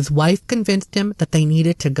 Eventually, his wife convinced him that they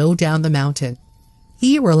needed to go down the mountain.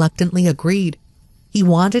 He reluctantly agreed. He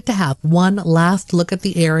wanted to have one last look at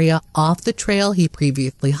the area off the trail he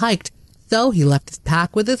previously hiked, so he left his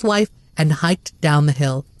pack with his wife and hiked down the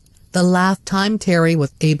hill. The last time Terry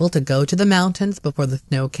was able to go to the mountains before the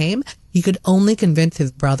snow came, he could only convince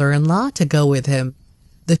his brother-in-law to go with him.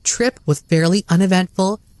 The trip was fairly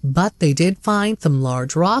uneventful, but they did find some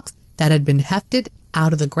large rocks that had been hefted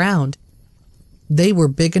out of the ground. They were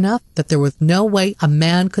big enough that there was no way a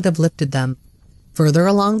man could have lifted them. Further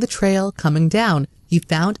along the trail, coming down, he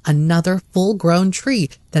found another full-grown tree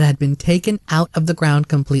that had been taken out of the ground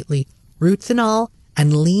completely, roots and all,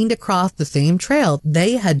 and leaned across the same trail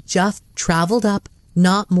they had just traveled up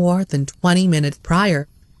not more than 20 minutes prior.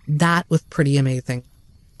 That was pretty amazing.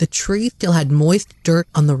 The tree still had moist dirt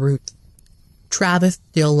on the roots. Travis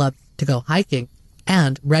still loves to go hiking,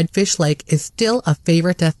 and Redfish Lake is still a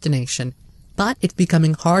favorite destination, but it's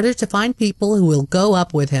becoming harder to find people who will go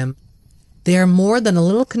up with him. They are more than a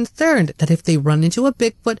little concerned that if they run into a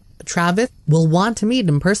Bigfoot, Travis will want to meet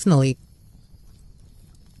him personally.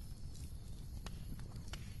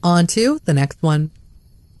 On to the next one.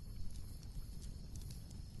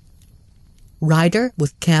 Ryder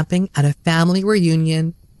was camping at a family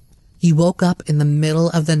reunion. He woke up in the middle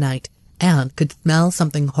of the night and could smell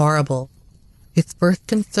something horrible. His first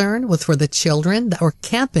concern was for the children that were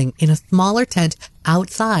camping in a smaller tent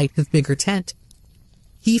outside his bigger tent.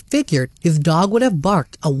 He figured his dog would have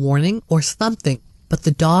barked a warning or something, but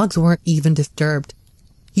the dogs weren't even disturbed.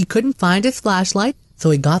 He couldn't find his flashlight,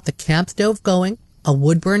 so he got the camp stove going, a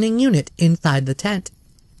wood-burning unit inside the tent.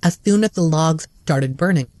 As soon as the logs started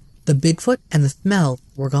burning, the Bigfoot and the smells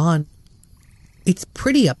were gone. "It's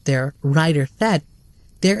pretty up there," Ryder said.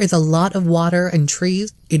 "There is a lot of water and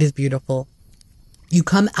trees. It is beautiful. You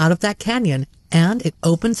come out of that canyon, and it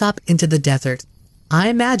opens up into the desert. I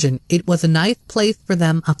imagine it was a nice place for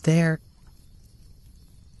them up there."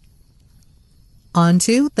 On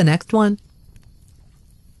to the next one.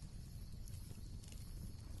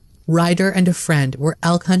 Ryder and a friend were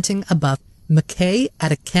elk hunting above McKay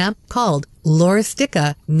at a camp called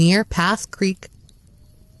Loristica near Pass Creek,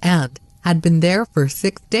 and had been there for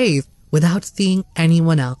 6 days without seeing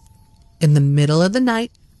anyone else. In the middle of the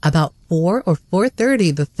night, about 4 or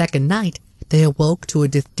 4:30 the second night, they awoke to a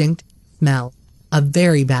distinct smell, a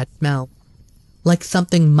very bad smell, like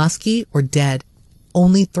something musky or dead,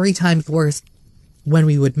 only 3 times worse. When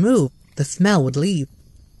we would move, the smell would leave.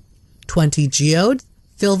 20 geodes,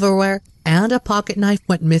 silverware, and a pocket knife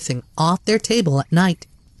went missing off their table at night.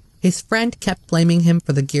 His friend kept blaming him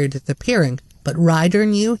for the gear disappearing, but Ryder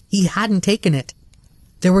knew he hadn't taken it.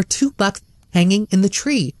 There were 2 bucks hanging in the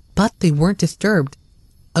tree, but they weren't disturbed.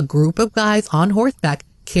 A group of guys on horseback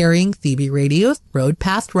carrying CB radios rode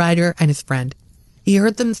past Ryder and his friend. He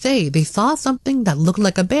heard them say they saw something that looked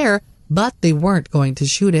like a bear, but they weren't going to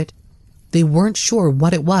shoot it. They weren't sure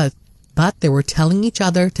what it was, but they were telling each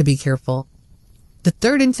other to be careful. The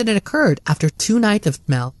third incident occurred after 2 nights of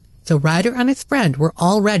smell, so Ryder and his friend were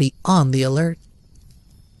already on the alert.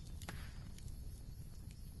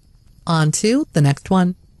 On to the next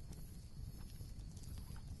one.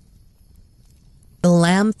 The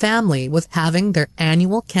Lamb family was having their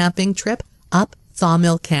annual camping trip up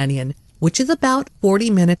Sawmill Canyon, which is about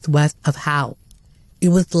 40 minutes west of Howe. It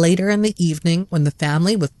was later in the evening when the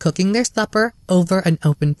family was cooking their supper over an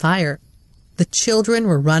open fire. The children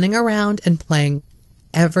were running around and playing.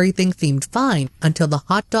 Everything seemed fine until the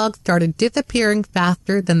hot dogs started disappearing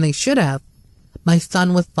faster than they should have. My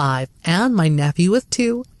son was 5 and my nephew was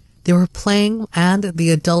 2. They were playing and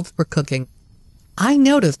the adults were cooking. I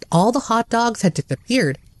noticed all the hot dogs had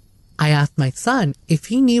disappeared. I asked my son if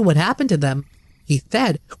he knew what happened to them. He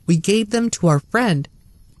said, "We gave them to our friend."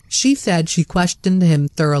 She said she questioned him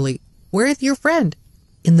thoroughly. "Where is your friend?"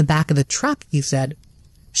 "In the back of the truck," he said.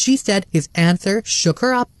 She said his answer shook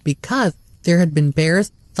her up because there had been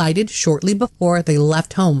bears sighted shortly before they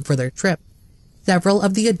left home for their trip. Several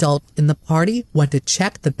of the adults in the party went to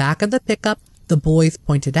check the back of the pickup the boys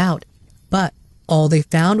pointed out, but all they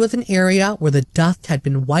found was an area where the dust had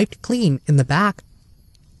been wiped clean in the back.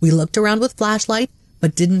 We looked around with flashlights,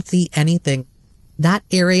 but didn't see anything. That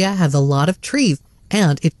area has a lot of trees,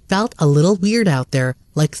 and it felt a little weird out there,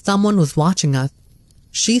 like someone was watching us.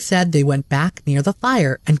 She said they went back near the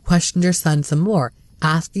fire and questioned her son some more,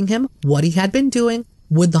 asking him what he had been doing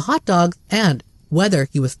with the hot dogs and whether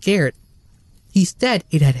he was scared. He said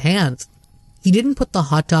it had hands. He didn't put the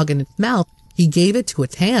hot dog in its mouth, he gave it to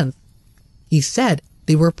its hands. He said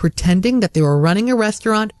they were pretending that they were running a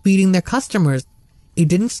restaurant feeding their customers. It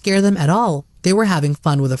didn't scare them at all. They were having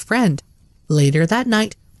fun with a friend. Later that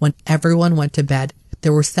night, when everyone went to bed,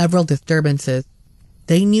 there were several disturbances.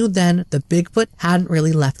 They knew then the Bigfoot hadn't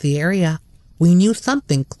really left the area. We knew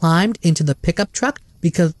something climbed into the pickup truck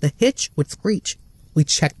because the hitch would screech. We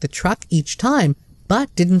checked the truck each time,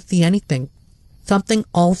 but didn't see anything. Something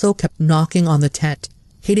also kept knocking on the tent,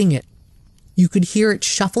 hitting it. You could hear it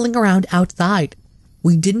shuffling around outside.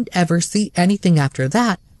 We didn't ever see anything after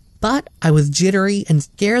that, but I was jittery and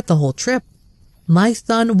scared the whole trip. My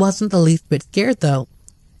son wasn't the least bit scared, though.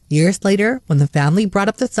 Years later, when the family brought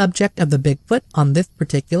up the subject of the Bigfoot on this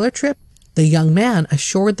particular trip, the young man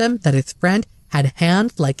assured them that his friend had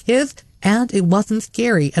hands like his and it wasn't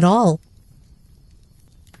scary at all.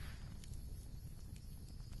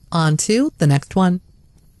 On to the next one.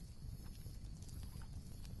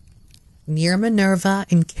 Near Minerva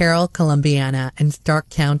in Carroll, Columbiana, and Stark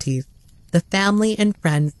counties, the family and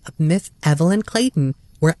friends of Miss Evelyn Clayton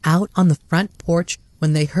were out on the front porch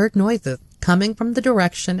when they heard noises coming from the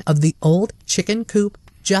direction of the old chicken coop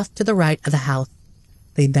just to the right of the house.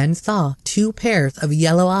 They then saw 2 pairs of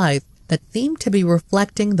yellow eyes that seemed to be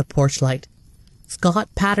reflecting the porch light. Scott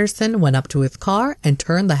Patterson went up to his car and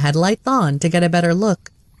turned the headlights on to get a better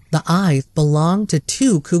look. The eyes belonged to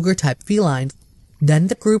 2 cougar-type felines. Then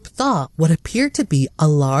the group saw what appeared to be a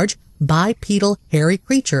large, bipedal, hairy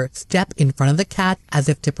creature step in front of the cat as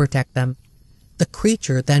if to protect them. The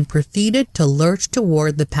creature then proceeded to lurch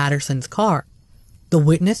toward the Pattersons' car. The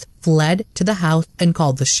witness fled to the house and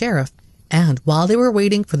called the sheriff, and while they were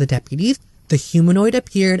waiting for the deputies, the humanoid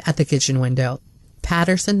appeared at the kitchen window.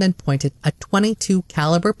 Patterson then pointed a .22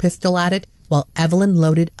 caliber pistol at it, while Evelyn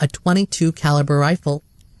loaded a .22 caliber rifle.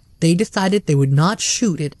 They decided they would not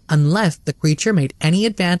shoot it unless the creature made any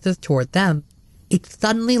advances toward them. It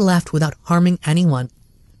suddenly left without harming anyone.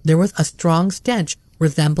 There was a strong stench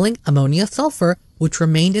resembling ammonia sulfur which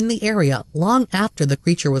remained in the area long after the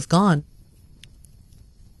creature was gone.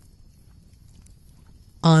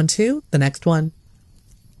 On to the next one.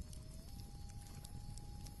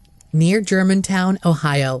 Near Germantown,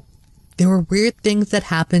 Ohio. There were weird things that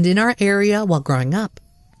happened in our area while growing up.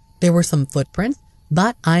 There were some footprints,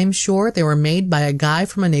 but I'm sure they were made by a guy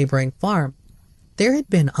from a neighboring farm. There had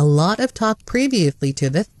been a lot of talk previously to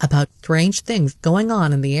this about strange things going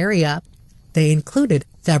on in the area. They included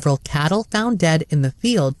several cattle found dead in the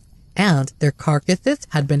field, and their carcasses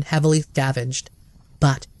had been heavily scavenged.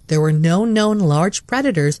 But there were no known large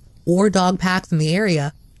predators or dog packs in the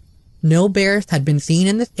area. No bears had been seen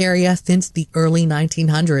in this area since the early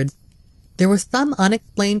 1900s. There was some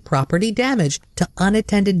unexplained property damage to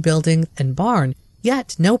unattended buildings and barn,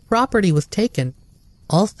 yet no property was taken.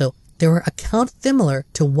 Also, there were accounts similar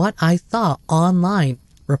to what I saw online,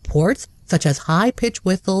 reports such as high-pitched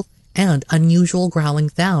whistles and unusual growling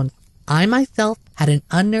sounds. I myself had an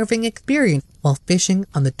unnerving experience while fishing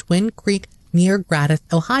on the Twin Creek near Gratis,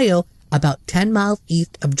 Ohio, about 10 miles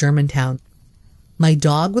east of Germantown. My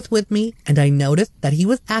dog was with me, and I noticed that he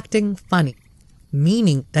was acting funny,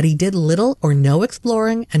 meaning that he did little or no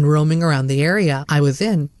exploring and roaming around the area I was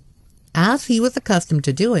in, as he was accustomed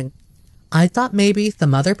to doing. I thought maybe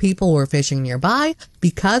some other people were fishing nearby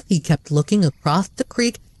because he kept looking across the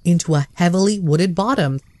creek into a heavily wooded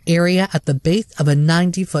bottom area at the base of a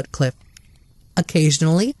 90-foot cliff.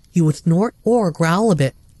 Occasionally, he would snort or growl a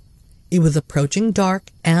bit. It was approaching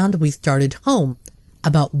dark, and we started home,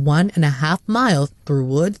 about 1.5 miles through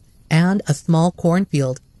woods and a small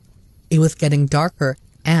cornfield. It was getting darker,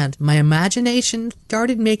 and my imagination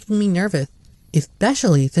started making me nervous,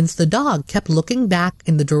 especially since the dog kept looking back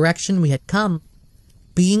in the direction we had come.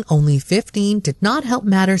 Being only 15 did not help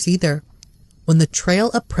matters either. When the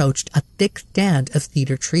trail approached a thick stand of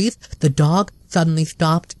cedar trees, the dog suddenly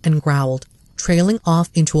stopped and growled, trailing off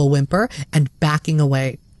into a whimper and backing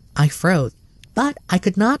away. I froze, but I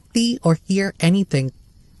could not see or hear anything.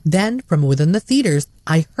 Then, from within the cedars,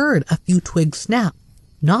 I heard a few twigs snap.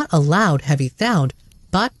 Not a loud, heavy sound,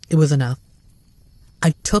 but it was enough.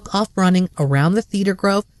 I took off running around the cedar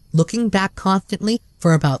grove, looking back constantly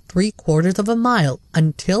for about 3/4 of a mile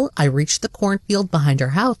until I reached the cornfield behind our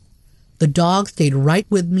house. The dog stayed right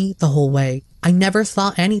with me the whole way. I never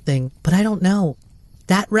saw anything, but I don't know.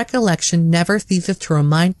 That recollection never ceases to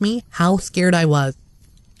remind me how scared I was.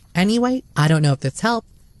 Anyway, I don't know if this helps.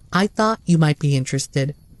 I thought you might be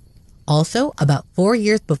interested. Also, about 4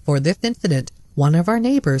 years before this incident, one of our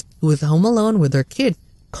neighbors, who was home alone with their kids,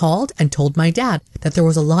 called and told my dad that there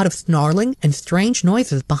was a lot of snarling and strange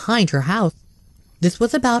noises behind her house. This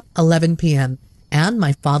was about 11 p.m., and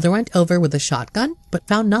my father went over with a shotgun, but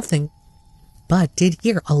found nothing. But did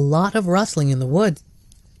hear a lot of rustling in the woods.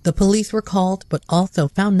 The police were called, but also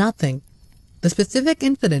found nothing. The specific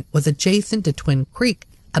incident was adjacent to Twin Creek,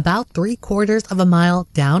 about 3/4 of a mile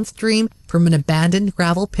downstream from an abandoned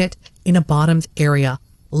gravel pit in a bottoms area.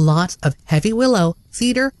 Lots of heavy willow,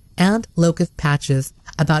 cedar, and locust patches,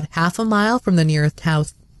 about 1/2 mile from the nearest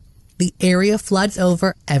house. The area floods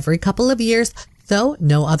over every couple of years, so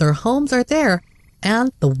no other homes are there,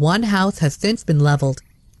 and the one house has since been leveled.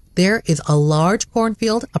 There is a large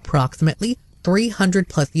cornfield approximately 300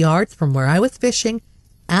 plus yards from where I was fishing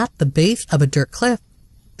at the base of a dirt cliff.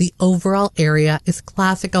 The overall area is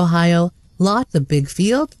classic Ohio, lots of big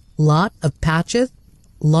fields, lots of patches,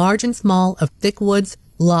 large and small of thick woods,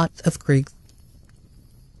 lots of creeks.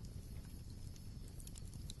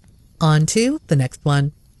 On to the next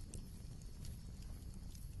one.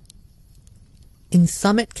 In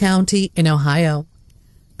Summit County in Ohio,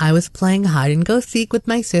 I was playing hide-and-go-seek with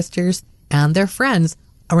my sisters and their friends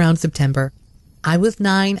around September. I was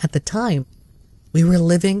 9 at the time. We were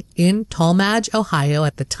living in Tallmadge, Ohio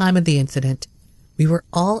at the time of the incident. We were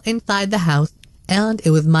all inside the house, and it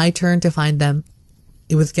was my turn to find them.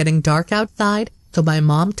 It was getting dark outside, so my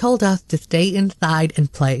mom told us to stay inside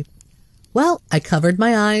and play. Well, I covered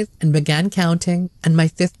my eyes and began counting, and my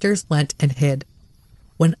sisters went and hid.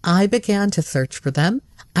 When I began to search for them,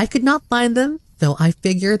 I could not find them, so I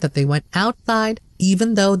figured that they went outside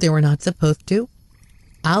even though they were not supposed to.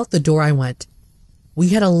 Out the door I went. We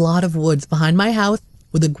had a lot of woods behind my house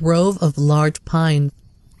with a grove of large pines.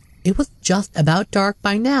 It was just about dark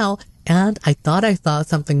by now, and I thought I saw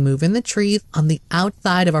something move in the trees on the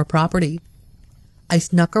outside of our property. I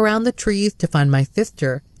snuck around the trees to find my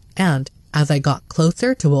sister, and as I got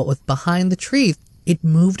closer to what was behind the trees, it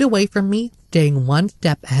moved away from me, staying one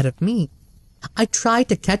step ahead of me. I tried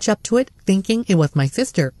to catch up to it, thinking it was my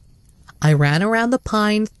sister. I ran around the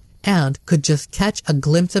pines and could just catch a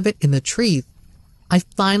glimpse of it in the trees. I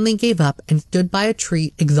finally gave up and stood by a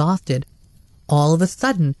tree, exhausted. All of a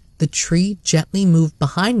sudden, the tree gently moved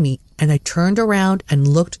behind me, and I turned around and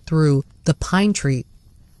looked through the pine tree.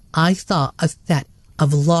 I saw a set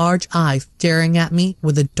of large eyes staring at me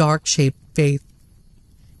with a dark-shaped face.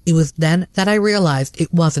 It was then that I realized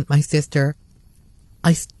it wasn't my sister.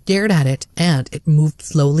 I stared at it, and it moved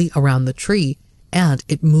slowly around the tree, and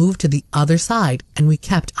it moved to the other side, and we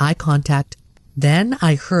kept eye contact. Then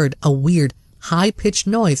I heard a weird, high-pitched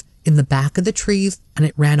noise in the back of the trees, and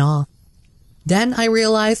it ran off. Then I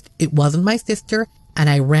realized it wasn't my sister, and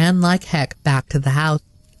I ran like heck back to the house.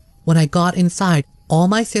 When I got inside, all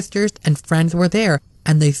my sisters and friends were there,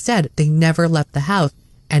 and they said they never left the house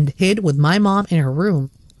and hid with my mom in her room.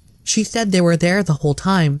 She said they were there the whole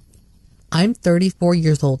time. I'm 34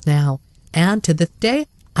 years old now, and to this day,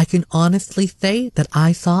 I can honestly say that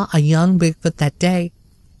I saw a young Bigfoot that day.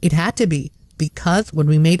 It had to be, because when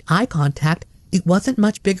we made eye contact, it wasn't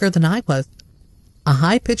much bigger than I was. A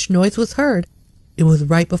high-pitched noise was heard. It was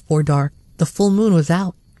right before dark. The full moon was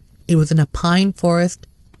out. It was in a pine forest.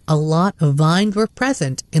 A lot of vines were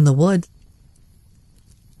present in the woods.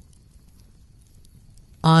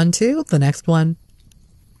 On to the next one.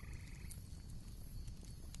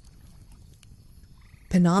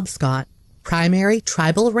 Penobscot Primary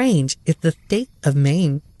Tribal Range is the state of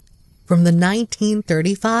Maine. From the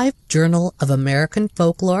 1935 Journal of American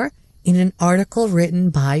Folklore, in an article written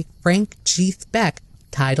by Frank G. Speck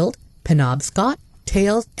titled Penobscot,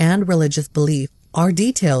 Tales and Religious Belief, are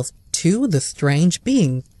details to the strange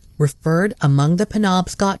beings referred among the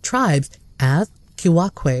Penobscot tribes as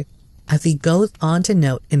Kiwakwe. As he goes on to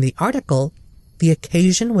note in the article, the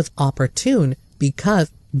occasion was opportune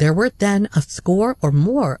because there were then a score or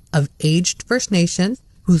more of aged First Nations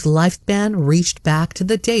whose lifespan reached back to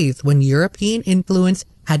the days when European influence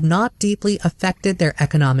had not deeply affected their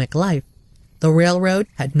economic life. The railroad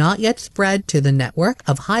had not yet spread to the network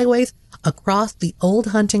of highways across the old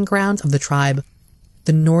hunting grounds of the tribe.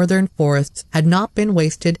 The northern forests had not been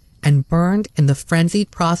wasted and burned in the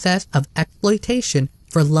frenzied process of exploitation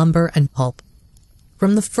for lumber and pulp.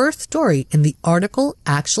 From the first story in the article,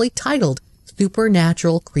 actually titled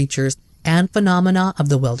Supernatural Creatures and Phenomena of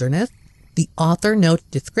the Wilderness, the author notes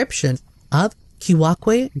descriptions of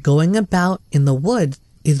Kiwakwe going about in the woods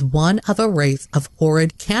is one of a race of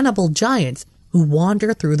horrid cannibal giants who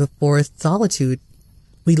wander through the forest solitude.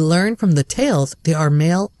 We learn from the tales they are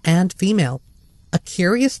male and female. A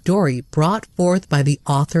curious story brought forth by the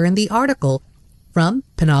author in the article from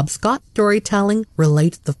Penobscot Storytelling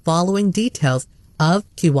relates the following details of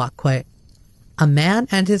Kiwakwe. A man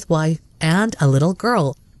and his wife and a little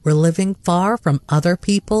girl were living far from other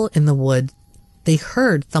people in the woods. They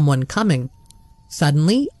heard someone coming.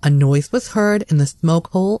 Suddenly, a noise was heard in the smoke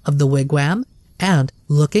hole of the wigwam, and,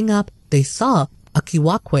 looking up, they saw a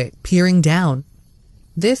Kiwakwe peering down.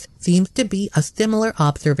 This seems to be a similar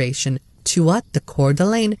observation to what the Coeur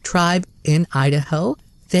d'Alene tribe in Idaho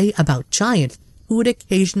say about giants who would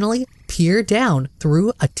occasionally peer down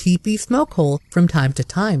through a teepee smoke hole from time to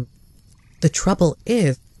time. The trouble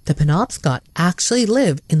is, the Penobscot actually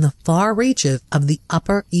live in the far reaches of the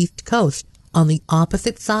upper East Coast on the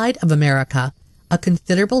opposite side of America, a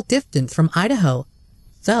considerable distance from Idaho.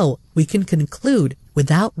 So we can conclude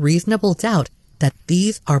without reasonable doubt that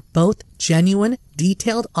these are both genuine,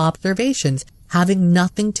 detailed observations having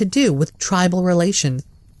nothing to do with tribal relations.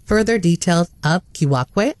 Further details of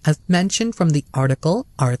Kiwakwe, as mentioned from the article,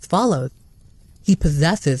 are as follows. He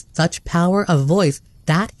possesses such power of voice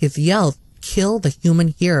that his yells kill the human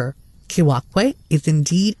hearer. Kiwakwe is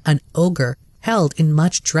indeed an ogre held in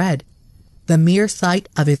much dread. The mere sight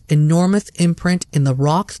of his enormous imprint in the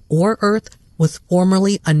rocks or earth was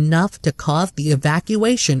formerly enough to cause the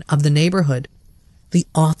evacuation of the neighborhood. The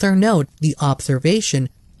author notes the observation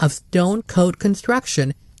of stone coat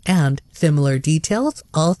construction and similar details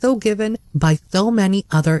also given by so many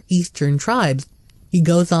other eastern tribes. He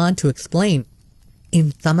goes on to explain,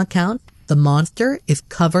 in some accounts, the monster is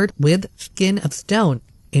covered with skin of stone.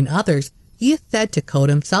 In others, he is said to coat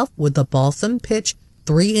himself with the balsam pitch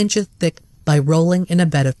 3 inches thick by rolling in a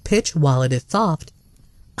bed of pitch while it is soft.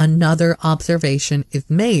 Another observation is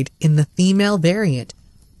made in the female variant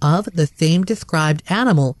of the same described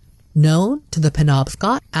animal, known to the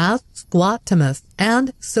Penobscot as Squatemus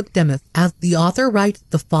and Sukdemus. As the author writes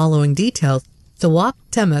the following details,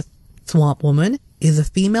 Squatemus, swamp woman, is a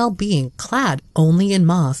female being clad only in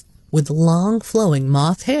moss, with long flowing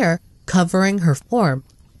moss hair covering her form.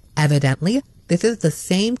 Evidently, this is the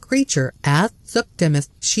same creature as Sukdemus.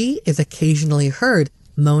 She is occasionally heard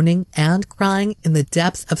moaning and crying in the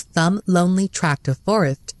depths of some lonely tract of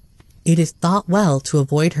forest. It is thought well to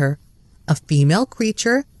avoid her. A female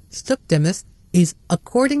creature, Sukdemus, is,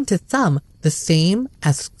 according to some, the same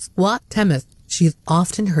as Squatemus. She is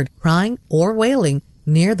often heard crying or wailing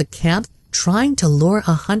near the camps, trying to lure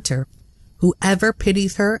a hunter. Whoever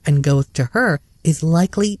pities her and goes to her is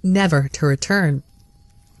likely never to return.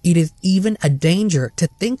 It is even a danger to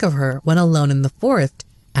think of her when alone in the forest,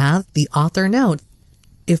 as the author notes.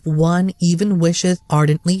 If one even wishes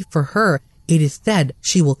ardently for her, it is said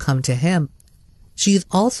she will come to him. She is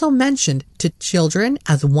also mentioned to children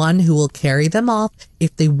as one who will carry them off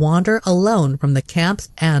if they wander alone from the camps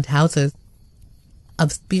and houses.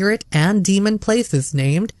 Of spirit and demon places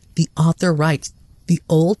named, the author writes, the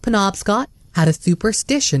old Penobscot had a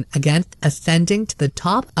superstition against ascending to the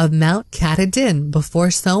top of Mount Katahdin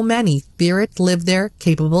before so many spirits lived there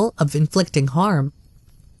capable of inflicting harm.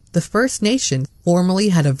 The First Nations formerly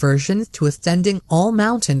had aversions to ascending all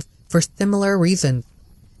mountains for similar reasons,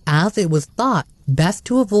 as it was thought best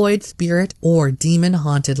to avoid spirit or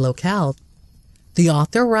demon-haunted locales. The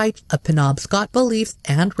author writes of Penobscot beliefs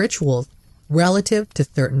and rituals relative to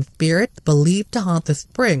certain spirits believed to haunt the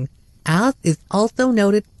spring, as is also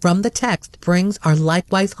noted from the text. Springs are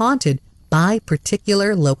likewise haunted by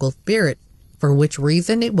particular local spirits, for which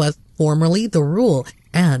reason it was formerly the rule,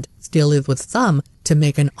 and still is with some, to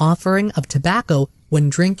make an offering of tobacco when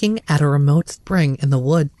drinking at a remote spring in the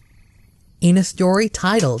woods. In a story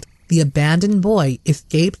titled The Abandoned Boy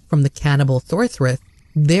Escapes from the Cannibal Sorceress,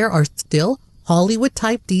 there are still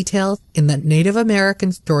Hollywood-type details in the Native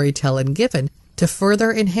American storytelling given to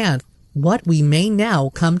further enhance what we may now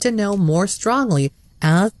come to know more strongly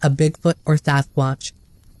as a Bigfoot or Sasquatch,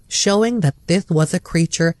 showing that this was a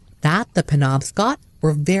creature that the Penobscot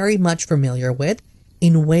were very much familiar with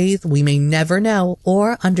in ways we may never know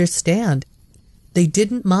or understand. They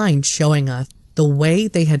didn't mind showing us the way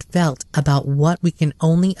they had felt about what we can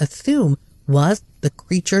only assume was the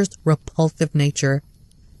creature's repulsive nature.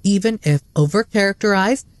 Even if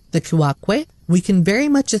overcharacterized the Kiwakwe, we can very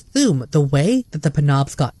much assume the way that the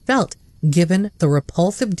Penobscot felt given the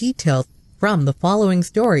repulsive details from the following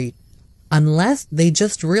story, unless they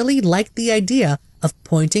just really liked the idea of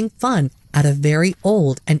pointing fun at a very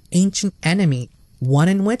old and ancient enemy, one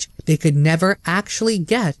in which they could never actually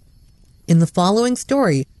get. In the following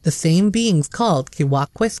story, the same being's called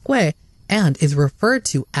Kiwakwesque and is referred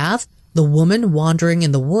to as the woman wandering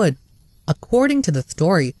in the woods. According to the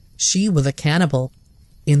story, she was a cannibal.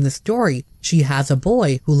 In the story, she has a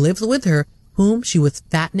boy who lives with her whom she was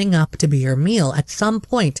fattening up to be her meal at some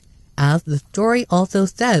point. As the story also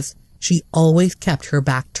says, she always kept her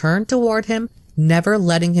back turned toward him, never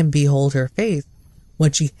letting him behold her face.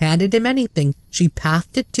 When she handed him anything, she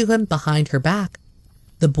passed it to him behind her back.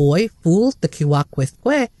 The boy fools the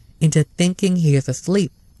Kiwakwesque into thinking he is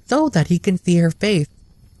asleep so that he can see her face.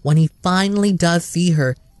 When he finally does see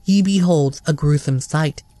her, he beholds a gruesome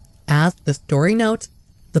sight. As the story notes,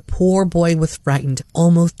 the poor boy was frightened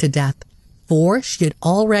almost to death, for she had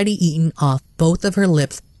already eaten off both of her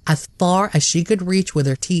lips as far as she could reach with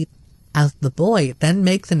her teeth. As the boy then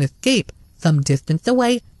makes an escape some distance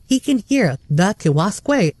away, he can hear the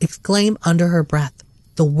Kiwasque exclaim under her breath,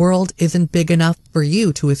 "The world isn't big enough for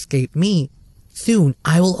you to escape me. Soon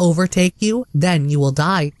I will overtake you, then you will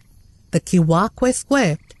die." The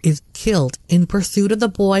Kiwakwesque is killed in pursuit of the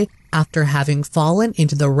boy after having fallen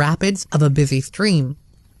into the rapids of a busy stream.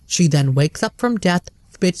 She then wakes up from death,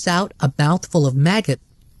 spits out a mouthful of maggots,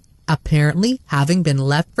 apparently having been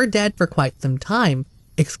left for dead for quite some time,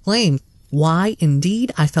 exclaims, "Why,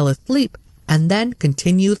 indeed, I fell asleep," and then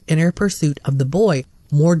continues in her pursuit of the boy,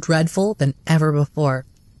 more dreadful than ever before.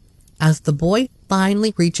 As the boy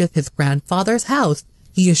finally reaches his grandfather's house,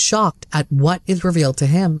 he is shocked at what is revealed to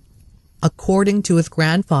him. According to his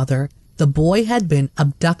grandfather, the boy had been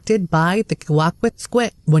abducted by the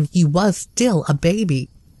Kiwakwesque when he was still a baby.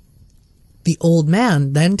 The old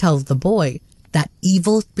man then tells the boy, "That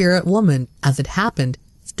evil spirit woman, as it happened,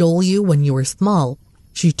 stole you when you were small.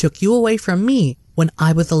 She took you away from me when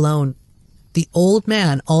I was alone." The old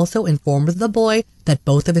man also informs the boy that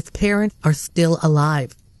both of his parents are still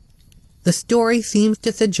alive. The story seems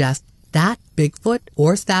to suggest that Bigfoot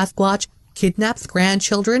or Sasquatch kidnaps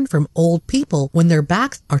grandchildren from old people when their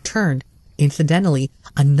backs are turned. Incidentally,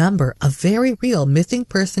 a number of very real missing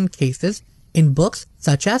person cases in books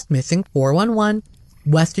such as Missing 411,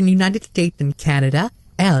 Western United States and Canada,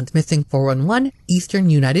 and Missing 411, Eastern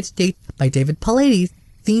United States by David Paulides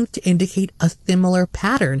seems to indicate a similar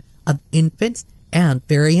pattern of infants and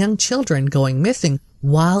very young children going missing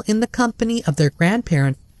while in the company of their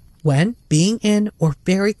grandparents when being in or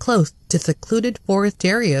very close to secluded forest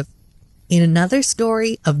areas. In another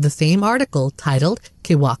story of the same article titled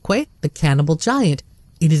Kiwakwe, the Cannibal Giant,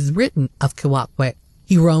 it is written of Kiwakwe.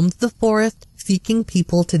 He roams the forest seeking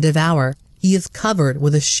people to devour. He is covered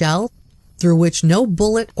with a shell through which no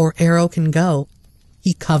bullet or arrow can go.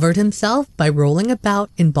 He covered himself by rolling about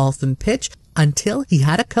in balsam pitch until he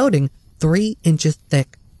had a coating 3 inches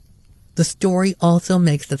thick. The story also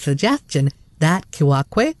makes the suggestion that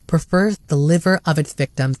Kiwakwe prefers the liver of its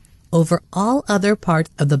victims over all other parts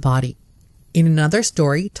of the body. In another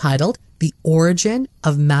story titled The Origin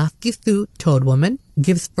of Maskisu Toad Woman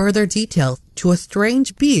gives further details to a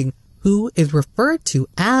strange being who is referred to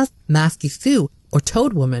as Maskisu or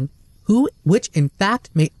Toad Woman, which in fact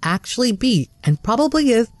may actually be and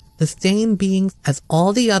probably is the same beings as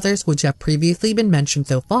all the others which have previously been mentioned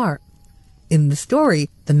so far. In the story,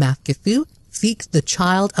 the Maskisu seeks the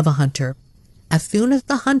child of a hunter. As soon as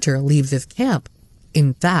the hunter leaves his camp,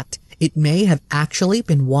 in fact, it may have actually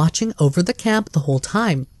been watching over the camp the whole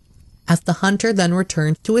time. As the hunter then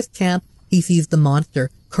returns to his camp, he sees the monster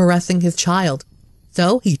caressing his child.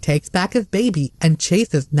 So he takes back his baby and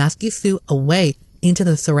chases Maskisu away into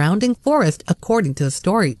the surrounding forest according to the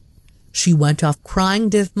story. She went off crying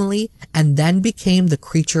dismally and then became the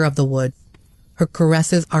creature of the woods. Her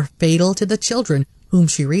caresses are fatal to the children whom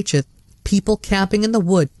she reaches. People camping in the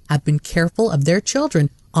woods have been careful of their children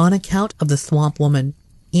on account of the swamp woman.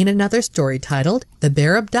 In another story titled The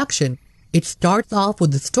Bear Abduction, it starts off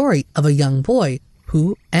with the story of a young boy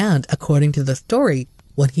who, and according to the story,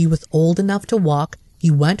 when he was old enough to walk, he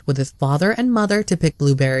went with his father and mother to pick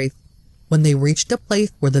blueberries. When they reached a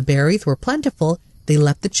place where the berries were plentiful, they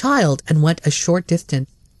left the child and went a short distance.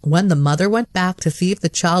 When the mother went back to see if the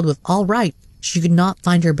child was all right, she could not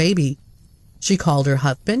find her baby. She called her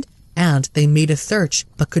husband, and they made a search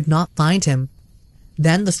but could not find him.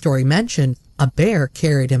 Then the story mentioned a bear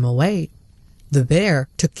carried him away. The bear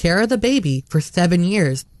took care of the baby for 7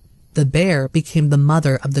 years. The bear became the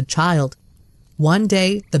mother of the child. One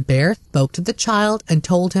day, the bear spoke to the child and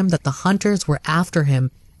told him that the hunters were after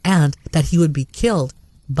him and that he would be killed,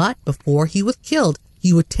 but before he was killed,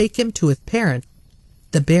 he would take him to his parents.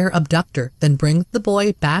 The bear abductor then brings the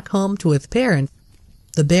boy back home to his parents.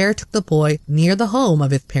 The bear took the boy near the home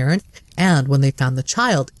of his parents, and when they found the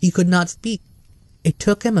child, he could not speak. It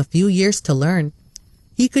took him a few years to learn.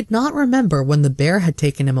 He could not remember when the bear had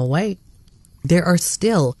taken him away. There are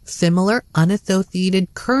still similar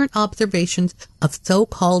unassociated current observations of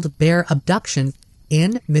so-called bear abductions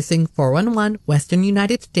in Missing 411 Western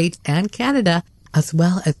United States and Canada, as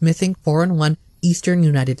well as Missing 411 Eastern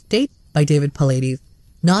United States by David Paulides,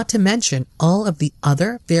 not to mention all of the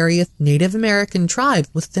other various Native American tribes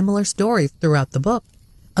with similar stories throughout the book.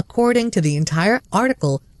 According to the entire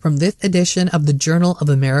article from this edition of the Journal of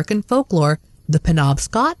American Folklore, the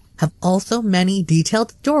Penobscot have also many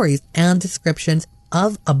detailed stories and descriptions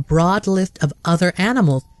of a broad list of other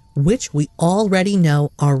animals which we already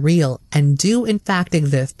know are real and do in fact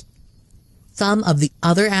exist. Some of the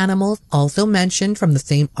other animals also mentioned from the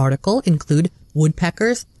same article include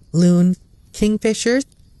woodpeckers, loons, kingfishers,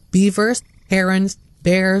 beavers, herons,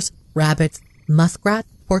 bears, rabbits, muskrats,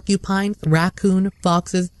 porcupines, raccoon,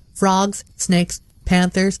 foxes, frogs, snakes,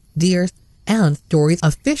 panthers, deers, and stories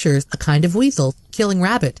of fishers, a kind of weasel, killing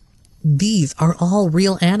rabbit. These are all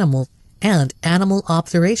real animals and animal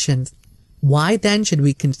observations. Why then should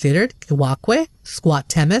we consider Kiwakwe,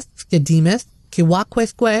 Squattemus, Skidemus,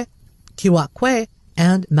 Kiwakwesque, Kiwakwe,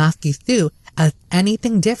 and Maskisu as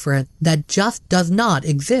anything different that just does not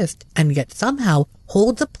exist and yet somehow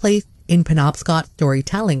holds a place in Penobscot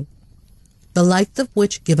storytelling? The likes of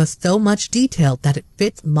which give us so much detail that it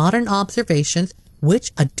fits modern observations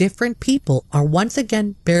which a different people are once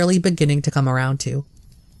again barely beginning to come around to.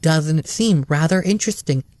 Doesn't it seem rather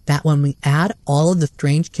interesting that when we add all of the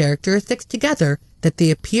strange characteristics together, that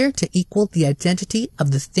they appear to equal the identity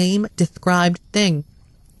of the same described thing?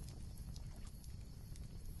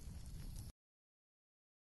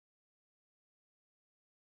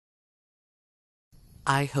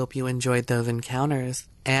 I hope you enjoyed those encounters,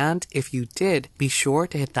 and if you did, be sure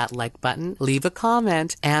to hit that like button, leave a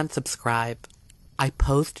comment, and subscribe. I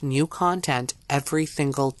post new content every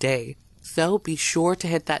single day, So be sure to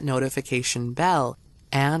hit that notification bell,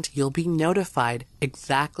 and you'll be notified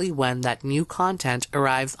exactly when that new content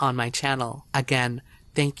arrives on my channel. Again,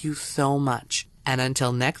 thank you so much. And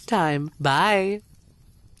until next time, bye!